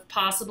 of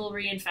possible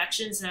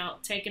reinfections. Now,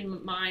 take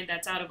in mind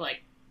that's out of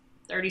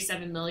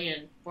 37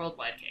 million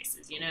worldwide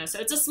cases, you know, so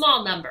it's a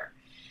small number.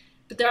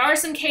 But there are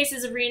some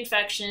cases of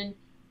reinfection.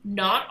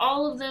 Not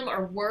all of them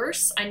are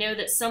worse. I know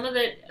that some of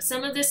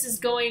this is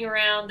going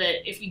around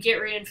that if you get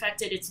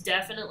reinfected, it's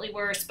definitely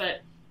worse,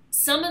 but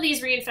some of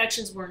these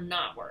reinfections were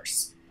not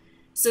worse.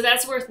 So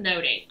that's worth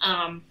noting.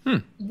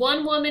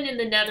 One woman in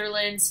the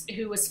Netherlands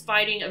who was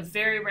fighting a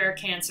very rare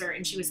cancer,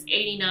 and she was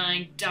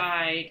 89,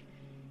 died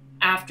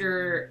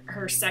after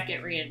her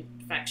second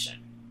reinfection.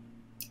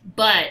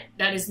 But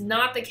that is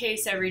not the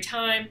case every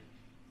time.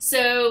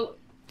 So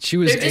she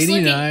was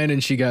 89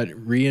 and she got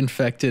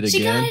reinfected again?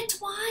 She got it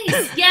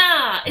twice.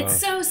 Yeah, it's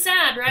so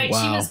sad, right?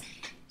 Wow.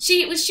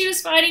 She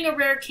was fighting a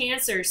rare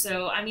cancer,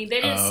 so I mean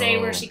they didn't say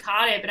where she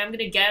caught it, but I'm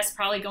gonna guess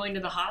probably going to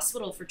the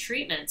hospital for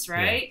treatments,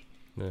 right?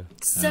 Yeah.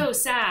 So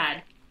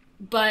sad.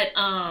 But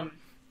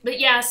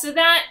yeah, so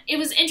that it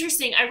was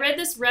interesting. I read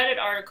this Reddit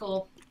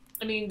article,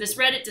 this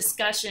Reddit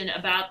discussion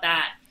about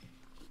that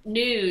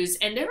news,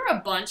 and there were a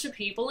bunch of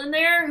people in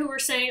there who were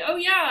saying, oh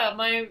yeah,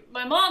 my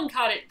mom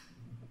caught it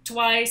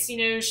twice, you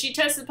know, she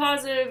tested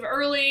positive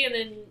early and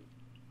then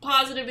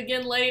positive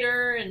again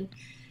later, and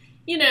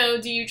you know,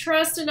 do you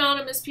trust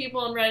anonymous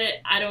people on Reddit?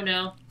 I don't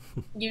know.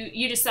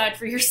 You decide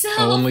for yourself.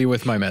 Only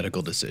with my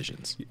medical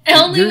decisions.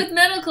 Only with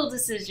medical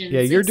decisions.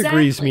 Yeah, your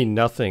degrees mean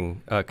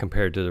nothing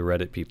compared to the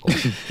Reddit people.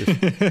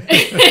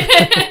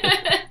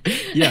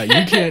 Yeah,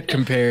 you can't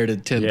compare to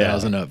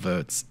 10,000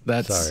 upvotes.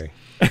 Sorry.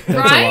 That's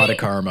right? a lot of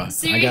karma.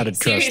 I gotta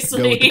trust.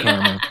 Go with the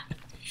karma.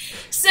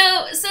 So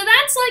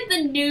that's like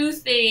the new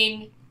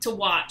thing to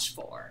watch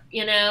for.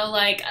 You know,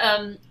 like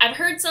I've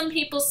heard some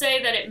people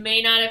say that it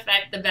may not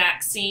affect the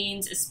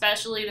vaccines,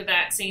 especially the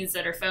vaccines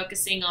that are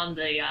focusing on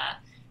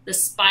the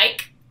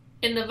spike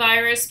in the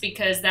virus,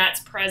 because that's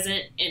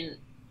present in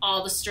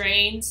all the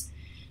strains.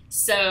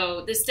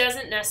 So this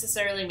doesn't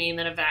necessarily mean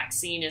that a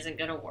vaccine isn't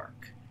going to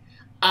work.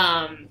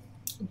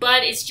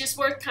 But it's just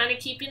worth kind of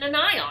keeping an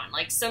eye on.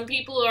 Like some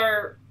people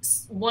are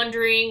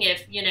wondering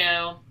if, you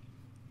know,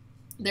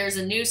 there's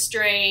a new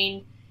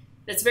strain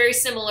that's very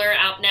similar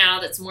out now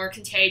that's more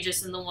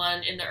contagious than the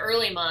one in the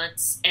early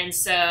months. And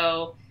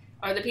so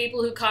are the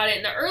people who caught it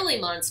in the early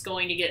months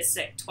going to get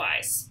sick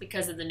twice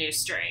because of the new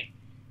strain?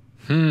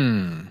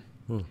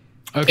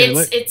 Okay.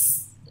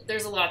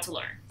 There's a lot to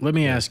learn. Let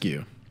me ask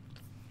you.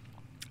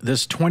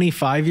 This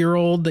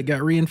 25-year-old that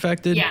got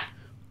reinfected? Yeah.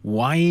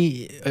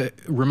 Why,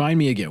 remind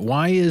me again,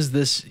 why is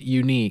this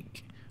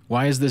unique?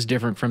 Why is this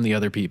different from the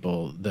other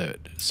people that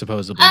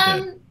supposedly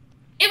did?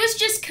 It was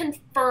just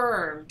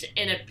confirmed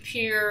in a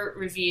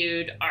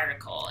peer-reviewed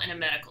article in a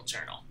medical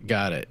journal.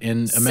 Got it.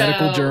 In a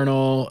medical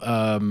journal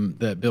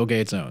that Bill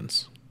Gates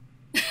owns.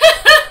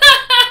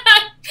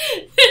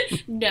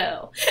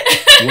 No.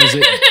 Was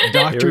it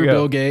Dr.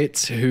 Bill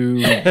Gates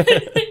who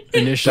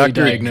initially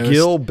diagnosed?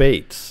 Gil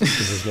Bates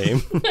is his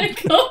name. Oh my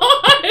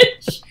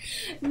gosh.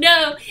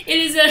 No, it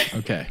is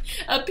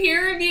a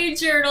peer-reviewed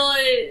journal.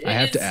 I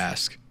have to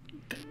ask.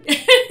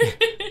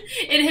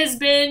 It has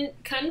been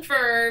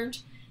confirmed.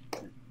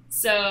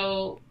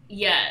 So,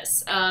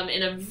 yes,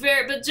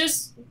 but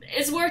just,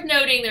 it's worth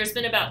noting there's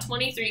been about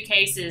 23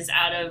 cases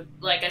out of,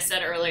 like I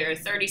said earlier,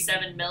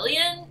 37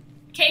 million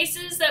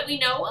cases that we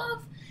know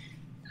of,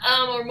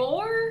 or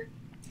more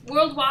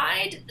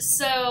worldwide.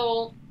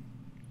 So,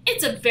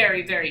 it's a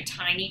very, very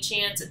tiny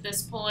chance at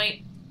this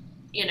point,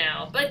 you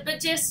know, but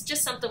just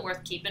something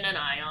worth keeping an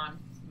eye on.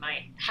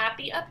 My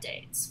happy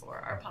updates for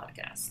our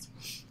podcast.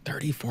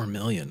 34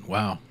 million.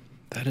 Wow.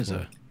 That is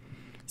a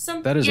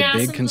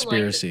big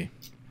conspiracy.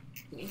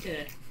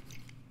 Good.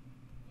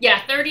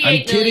 Yeah, 38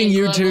 I'm kidding,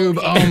 million YouTube.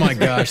 global Oh my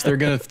gosh, they're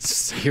going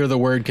to hear the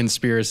word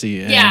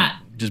conspiracy and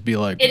just be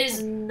like... It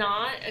is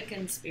not a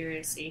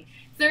conspiracy.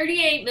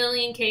 38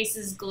 million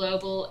cases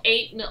global,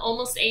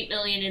 almost 8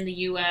 million in the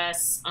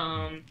U.S.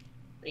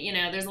 You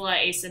know, there's a lot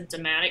of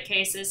asymptomatic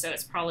cases, so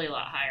it's probably a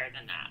lot higher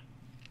than that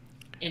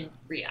in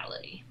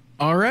reality.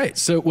 All right.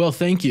 So, well,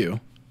 thank you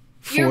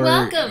for You're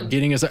welcome.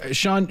 Getting us...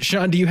 Shawn,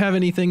 do you have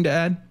anything to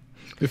add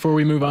before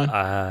we move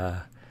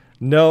on?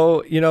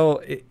 No, you know,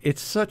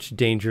 it's such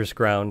dangerous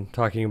ground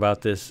talking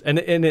about this. And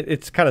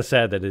it's kind of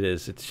sad that it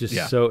is. It's just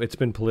it's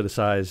been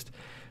politicized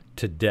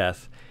to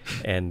death.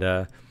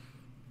 And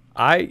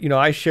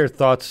I share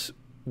thoughts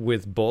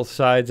with both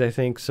sides, I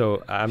think.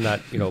 So I'm not,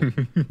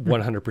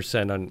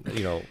 100% on,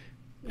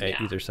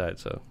 either side.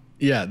 So.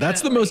 Yeah,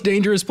 that's the most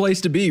dangerous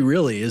place to be,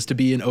 really, is to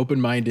be an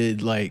open-minded,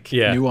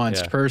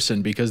 nuanced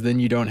person, because then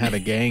you don't have a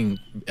gang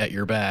at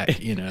your back,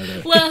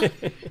 Well,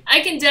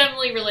 I can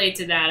definitely relate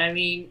to that. I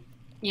mean,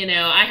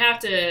 I have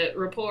to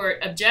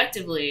report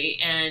objectively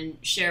and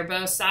share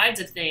both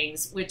sides of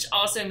things, which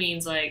also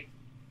means,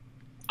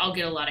 I'll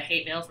get a lot of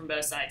hate mail from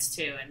both sides,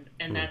 too,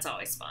 and that's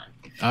always fun.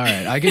 All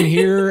right, I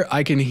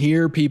can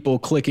hear people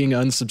clicking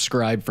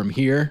unsubscribe from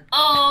here.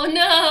 Oh,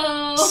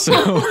 no!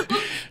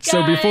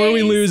 So before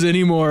we lose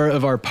any more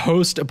of our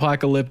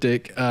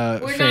post-apocalyptic We're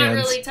fans... not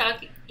really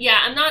talking... Yeah,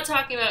 I'm not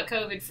talking about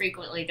COVID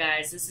frequently,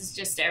 guys. This is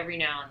just every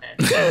now and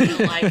then. So if you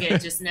don't like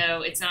it, just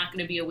know it's not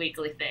going to be a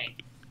weekly thing.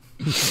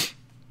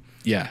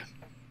 Yeah,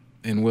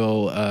 and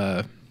we'll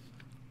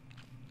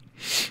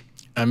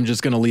I'm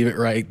just going to leave it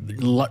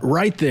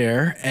right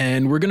there.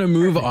 And we're going to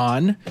move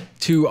on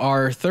to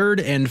our third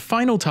and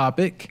final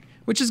topic,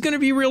 which is going to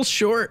be real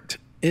short.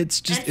 It's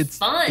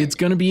fun. It's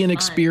going to be an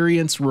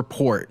experience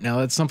report. Now,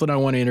 that's something I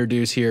want to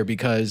introduce here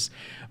because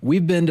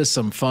we've been to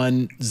some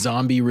fun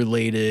zombie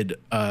related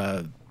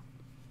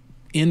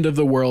end of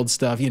the world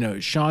stuff. You know,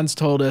 Shawn's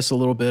told us a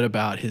little bit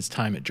about his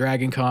time at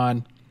Dragon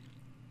Con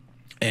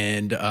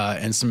and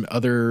some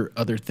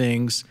other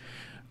things.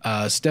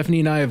 Stephanie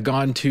and I have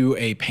gone to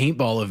a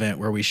paintball event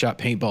where we shot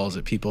paintballs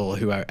at people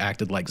who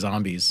acted like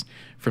zombies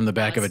from the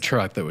back of a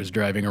truck that was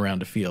driving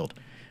around a field.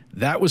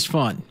 That was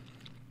fun.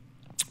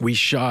 We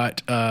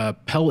shot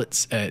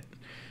pellets at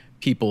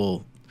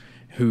people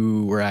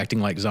who were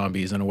acting like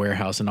zombies in a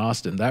warehouse in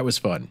Austin. That was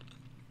fun.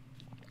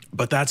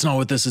 But that's not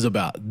what this is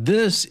about.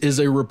 This is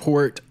a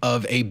report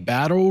of a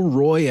battle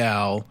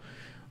royale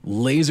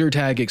laser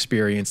tag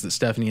experience that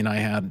Stephanie and I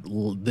had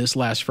this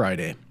last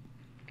Friday.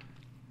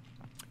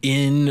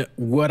 In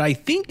what I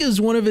think is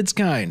one of its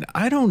kind.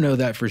 I don't know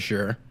that for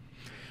sure,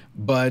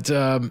 but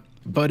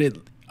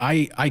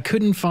I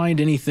couldn't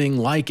find anything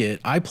like it.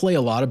 I play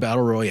a lot of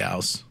battle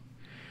royales.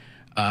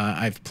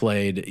 I've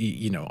played,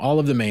 you know, all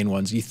of the main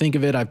ones. You think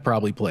of it, I've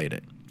probably played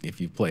it,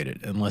 if you've played it,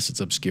 unless it's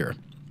obscure.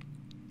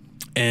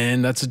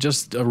 And that's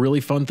just a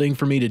really fun thing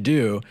for me to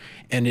do.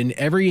 And in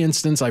every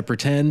instance, I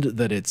pretend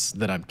that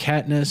I'm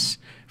Katniss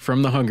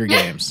from the Hunger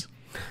Games.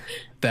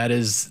 That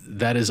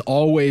is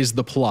always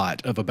the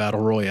plot of a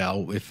battle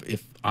royale.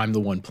 If I'm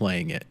the one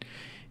playing it,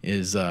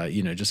 is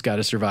you know, just got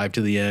to survive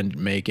to the end,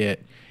 make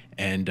it,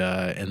 and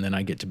then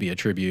I get to be a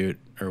tribute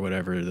or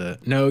whatever.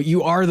 No,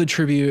 you are the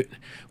tribute.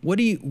 What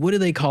do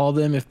they call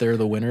them if they're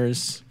the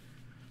winners?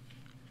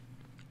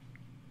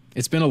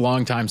 It's been a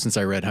long time since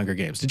I read Hunger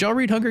Games. Did y'all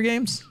read Hunger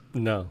Games?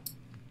 No.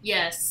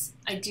 Yes,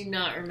 I do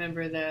not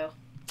remember though.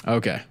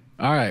 Okay,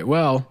 all right.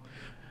 Well,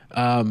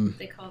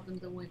 they call them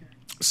the winner.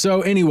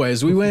 So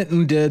anyways, we went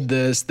and did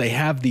this. They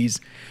have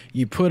these,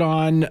 you put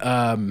on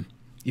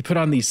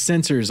these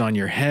sensors on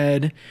your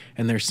head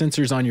and there's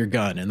sensors on your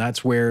gun. And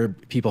that's where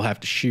people have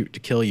to shoot to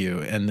kill you.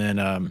 And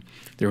then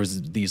there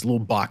was these little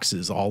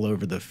boxes all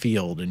over the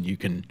field and you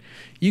can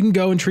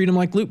go and treat them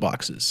like loot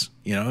boxes,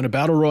 you know, in a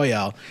battle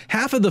royale.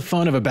 Half of the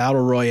fun of a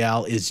battle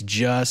royale is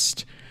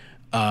just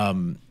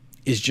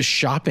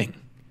shopping.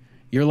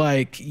 You're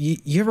like,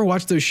 you ever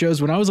watch those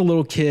shows? When I was a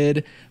little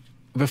kid,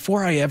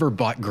 before I ever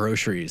bought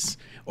groceries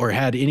or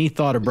had any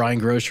thought of buying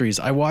groceries,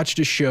 I watched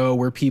a show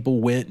where people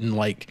went and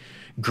like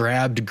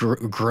grabbed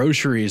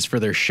groceries for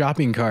their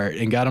shopping cart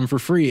and got them for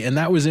free. And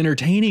that was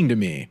entertaining to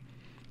me.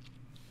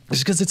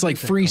 Just because it's like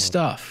free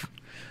stuff.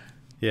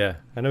 Yeah,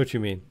 I know what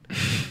you mean.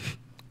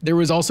 There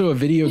was also a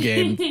video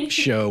game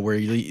show where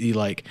you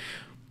like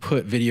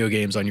put video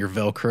games on your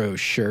Velcro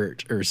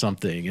shirt or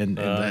something. And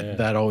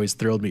that always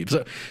thrilled me.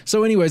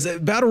 So anyways,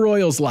 battle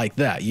royals like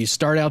that. You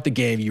start out the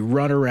game, you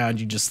run around,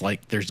 you just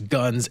like, there's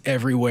guns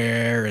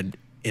everywhere and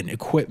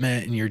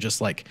equipment and you're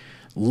just like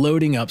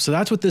loading up. So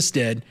that's what this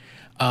did.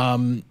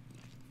 Kind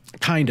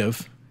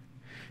of.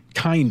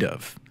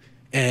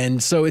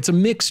 And so it's a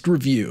mixed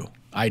review,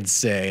 I'd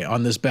say,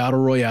 on this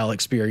battle royale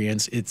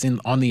experience. It's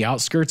on the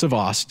outskirts of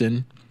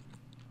Austin.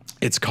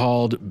 It's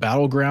called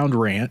Battleground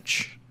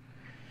Ranch.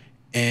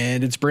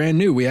 And it's brand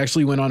new. We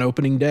actually went on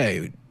opening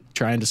day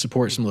trying to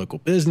support some local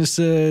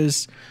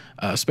businesses,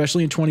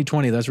 especially in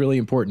 2020. That's really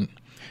important,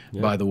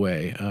 by the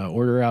way.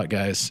 Order out,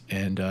 guys,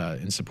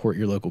 and support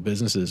your local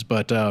businesses.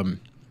 But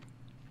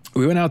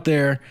we went out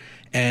there,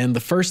 and the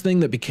first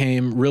thing that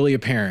became really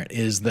apparent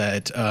is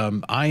that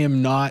I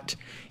am not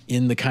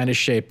in the kind of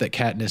shape that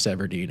Katniss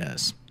Everdeen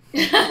is.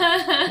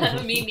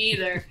 Me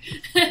neither.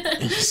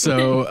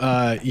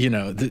 So, you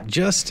know,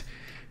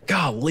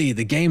 golly,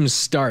 the game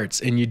starts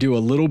and you do a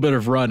little bit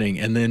of running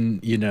and then,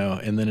 you know,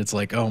 and then it's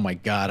like, oh my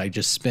God, I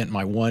just spent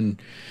my one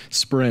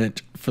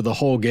sprint for the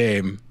whole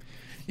game,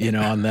 you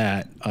know,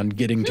 on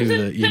getting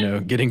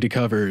to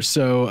cover.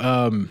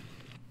 So,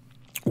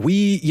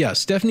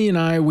 Stephanie and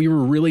I, we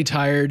were really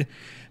tired,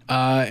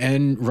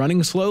 and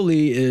running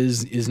slowly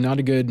is not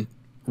a good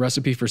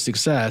recipe for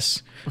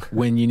success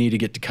when you need to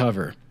get to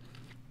cover.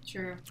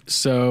 Sure.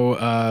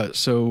 So,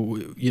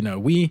 you know,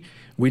 we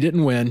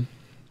didn't win.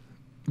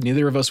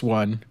 Neither of us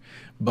won,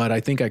 but I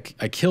think I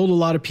killed a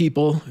lot of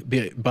people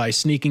by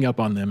sneaking up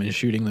on them and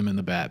shooting them in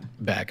the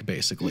back,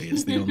 basically,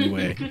 is the only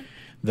way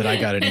that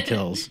I got any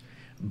kills.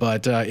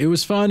 But it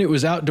was fun. It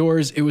was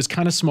outdoors. It was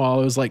kind of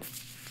small. It was like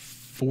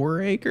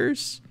 4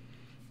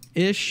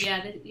 acres-ish.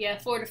 Yeah,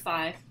 4 to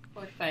 5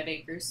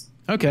 acres.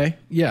 Okay,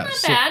 yeah.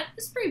 Not bad.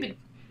 It's pretty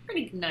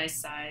nice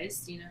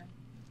sized, you know.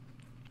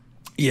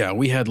 Yeah,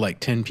 we had like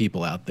 10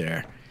 people out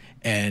there.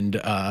 And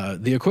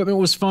the equipment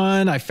was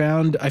fun. I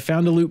found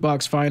a loot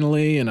box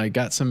finally, and I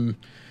got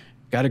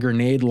a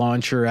grenade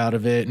launcher out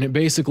of it. And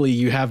basically,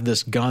 you have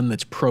this gun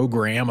that's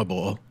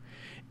programmable,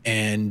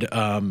 and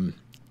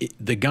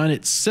the gun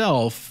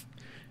itself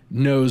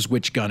knows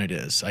which gun it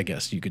is, I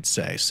guess you could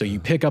say. So you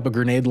pick up a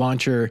grenade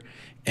launcher,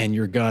 and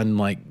your gun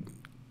like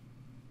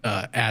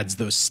adds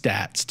those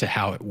stats to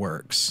how it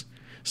works.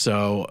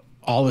 So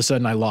all of a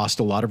sudden, I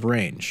lost a lot of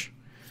range.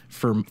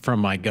 from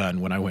my gun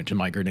when I went to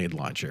my grenade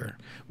launcher,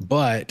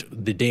 but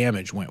the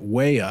damage went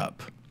way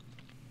up.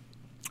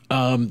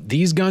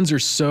 These guns are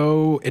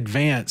so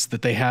advanced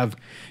that they have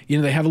a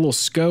little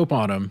scope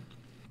on them,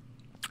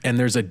 and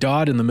there's a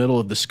dot in the middle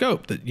of the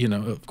scope that,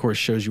 of course,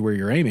 shows you where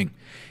you're aiming.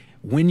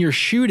 When you're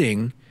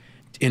shooting,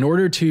 in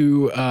order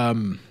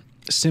to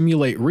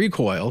simulate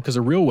recoil, because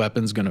a real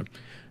weapon's going to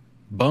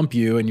bump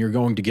you and you're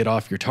going to get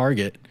off your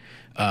target,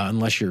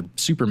 unless you're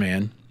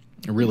Superman,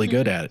 really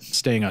good at it,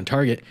 staying on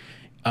target.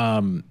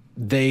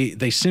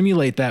 They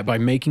simulate that by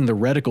making the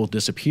reticle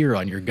disappear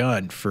on your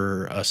gun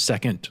for a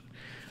second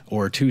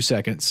or 2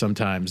 seconds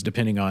sometimes,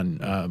 depending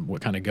on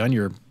what kind of gun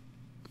you're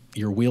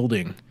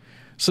wielding.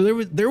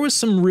 So there was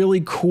some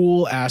really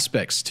cool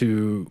aspects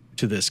to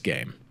this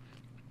game.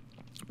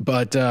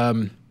 But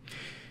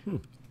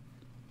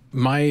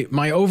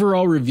my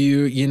overall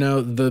review,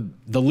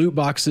 the loot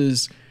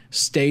boxes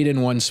stayed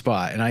in one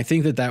spot, and I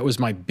think that was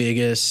my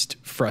biggest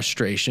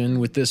frustration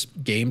with this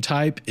game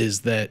type,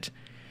 is that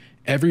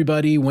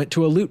everybody went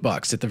to a loot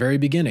box at the very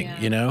beginning,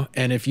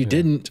 and if you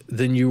didn't,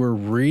 then you were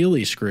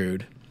really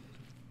screwed,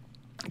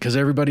 because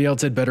everybody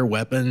else had better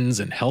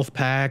weapons and health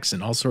packs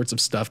and all sorts of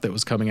stuff that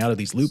was coming out of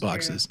these loot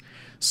boxes.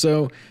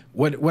 So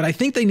what I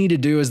think they need to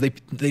do is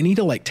they need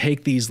to like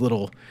take the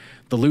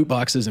loot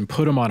boxes and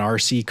put them on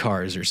RC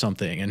cars or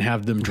something and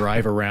have them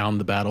drive around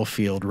the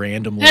battlefield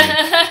randomly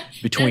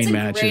between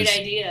matches. That's a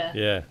great idea.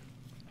 Yeah.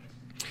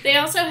 They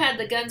also had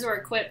the guns were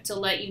equipped to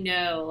let you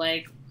know,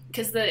 like,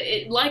 because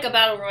like a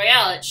battle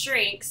royale, it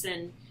shrinks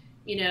and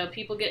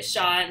people get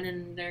shot and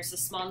then there's a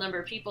small number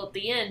of people at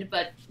the end,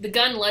 but the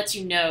gun lets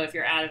you know if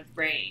you're out of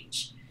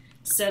range.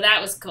 So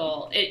that was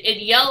cool.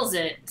 It yells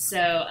it so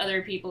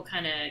other people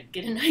kind of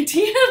get an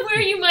idea of where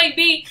you might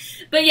be.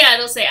 But yeah,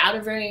 it'll say out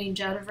of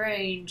range.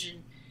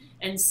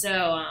 And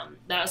so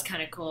that was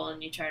kind of cool.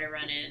 And you try to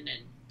run in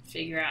and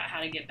figure out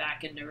how to get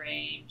back into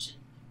range. And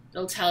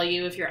it'll tell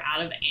you if you're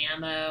out of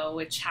ammo,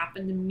 which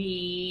happened to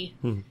me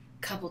a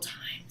couple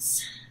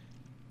times.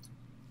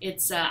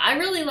 It's I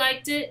really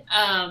liked it.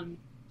 I'm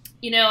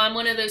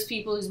one of those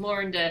people who's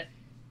more into,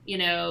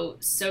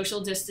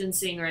 social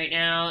distancing right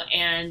now.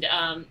 And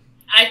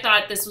I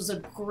thought this was a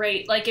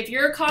great, like, if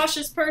you're a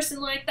cautious person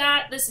like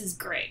that, this is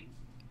great,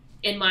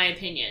 in my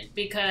opinion,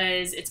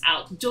 because it's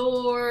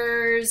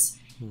outdoors.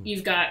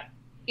 You've got,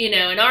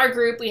 in our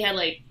group, we had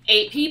like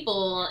 8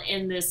 people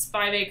in this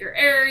 5-acre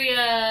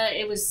area.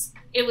 It was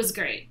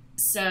great.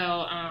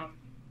 So,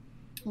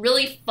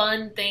 really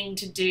fun thing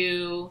to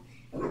do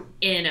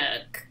in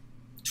a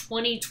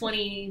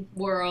 2020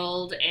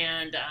 world.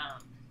 And,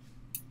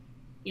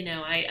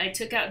 I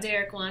took out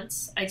Derek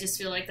once. I just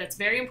feel like that's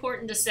very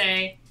important to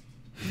say,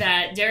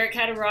 that Derek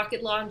had a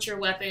rocket launcher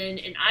weapon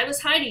and I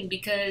was hiding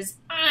because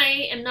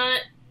I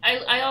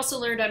also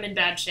learned I'm in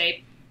bad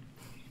shape.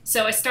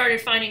 So I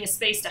started finding a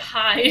space to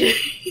hide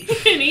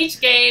in each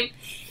game.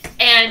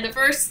 And my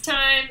first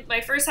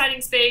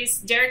hiding space,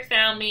 Derek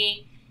found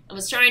me and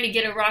was trying to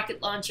get a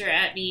rocket launcher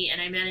at me, and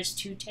I managed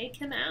to take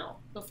him out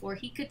before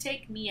he could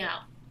take me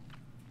out.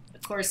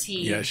 Of course,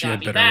 he got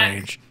me back.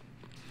 Range.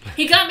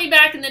 He got me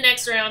back in the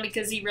next round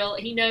because he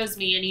knows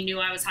me and he knew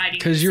I was hiding.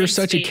 Because you're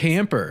such a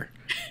camper.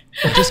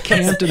 I just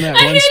camped in that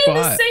one spot.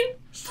 I hid in the same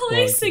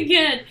place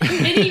again,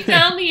 and he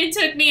found me and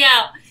took me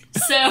out.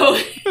 So,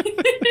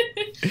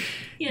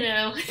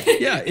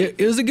 Yeah, it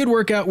was a good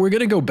workout. We're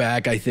going to go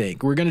back, I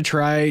think. We're going to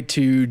try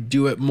to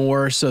do it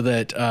more so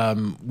that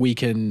we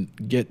can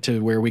get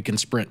to where we can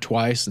sprint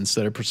twice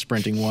instead of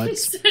sprinting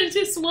once. Instead of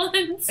just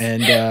once.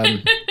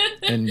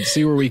 And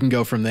see where we can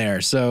go from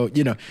there. So,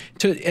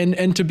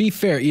 to be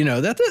fair,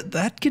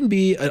 that can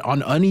be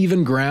on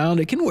uneven ground.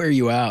 It can wear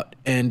you out.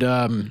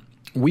 And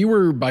we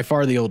were by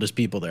far the oldest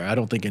people there. I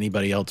don't think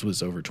anybody else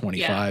was over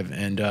 25. Yeah.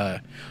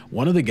 And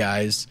one of the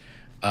guys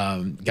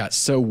got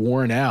so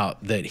worn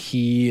out that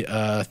he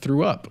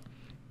threw up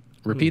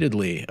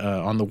repeatedly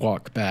on the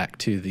walk back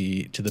to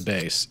the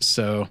base.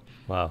 So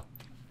wow.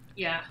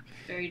 Yeah,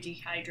 very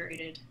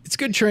dehydrated. It's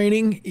good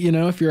training,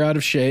 if you're out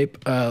of shape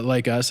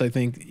like us. I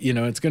think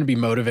it's going to be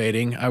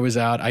motivating. I was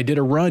out. I did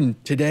a run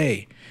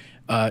today.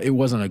 It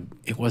wasn't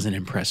an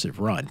impressive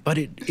run, but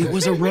it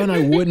was a run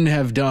I wouldn't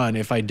have done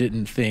if I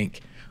didn't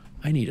think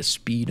I need to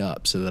speed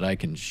up so that I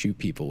can shoot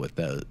people with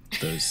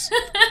those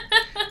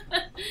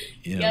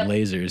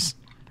lasers.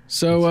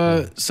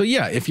 So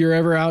yeah, if you're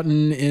ever out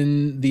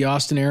in the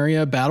Austin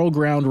area,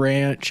 Battleground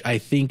Ranch, I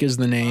think is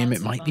the name.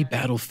 It might be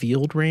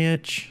Battlefield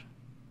Ranch.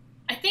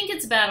 I think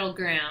it's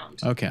Battleground.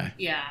 Okay.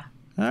 Yeah.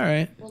 All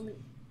right. Well,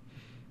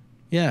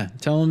 yeah.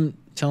 Tell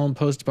them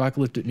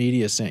Post-Apocalyptic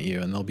Media sent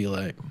you, and they'll be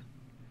like,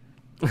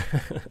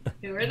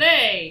 who are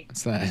they?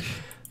 What's that?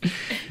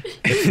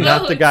 It's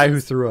not the guy who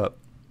threw up.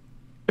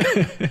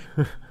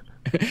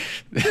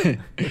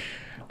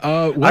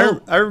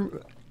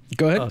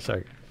 Go ahead. Oh,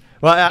 sorry.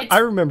 Well, I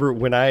remember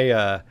when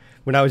I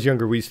was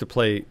younger, we used to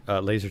play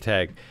laser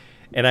tag,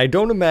 and I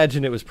don't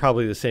imagine it was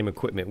probably the same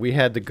equipment. We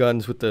had the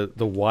guns with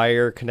the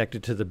wire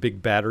connected to the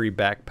big battery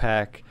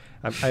backpack.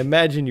 I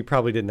imagine you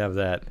probably didn't have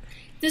that.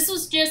 This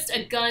was just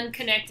a gun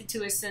connected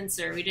to a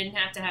sensor. We didn't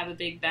have to have a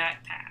big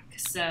backpack.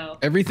 So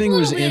everything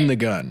was in the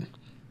gun.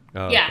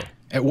 Oh, yeah. okay.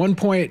 At one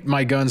point,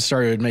 my gun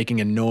started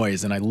making a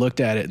noise, and I looked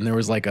at it, and there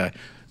was like a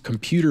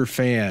computer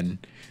fan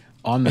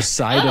on the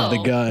side of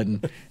the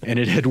gun, and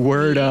it had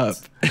whirred up.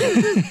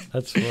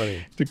 That's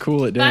funny. To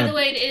cool it down. By the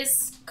way, it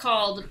is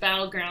called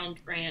Battleground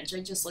Ranch. I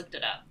just looked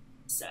it up.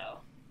 So,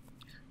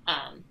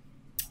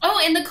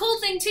 oh, and the cool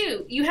thing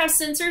too, you have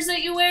sensors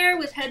that you wear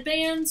with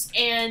headbands,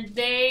 and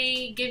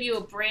they give you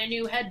a brand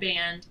new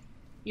headband.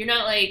 You're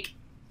not like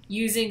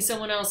using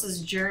someone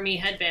else's germy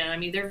headband. I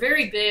mean, they're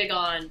very big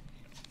on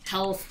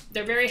health.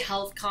 They're very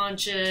health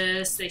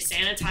conscious. They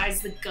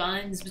sanitize the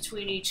guns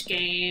between each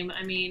game.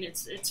 I mean,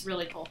 it's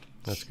really cool.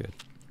 That's good.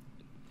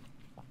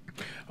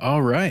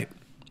 All right.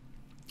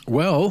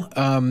 Well,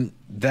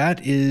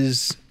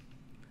 that's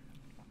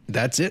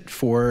it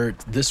for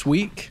this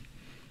week.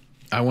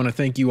 I want to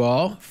thank you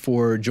all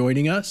for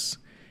joining us,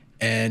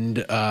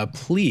 and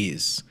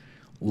please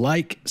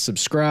like,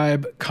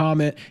 subscribe,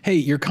 comment. Hey,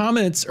 your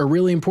comments are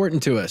really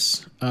important to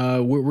us.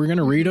 We're going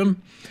to read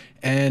them,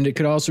 and it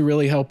could also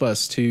really help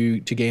us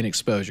to gain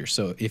exposure.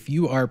 So if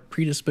you are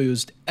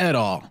predisposed at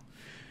all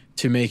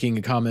to making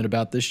a comment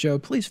about this show,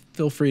 please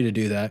feel free to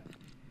do that.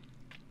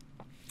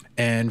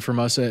 And from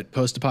us at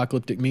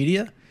Post-Apocalyptic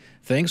Media,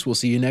 thanks. We'll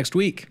see you next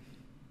week.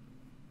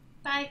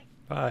 Bye.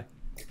 Bye.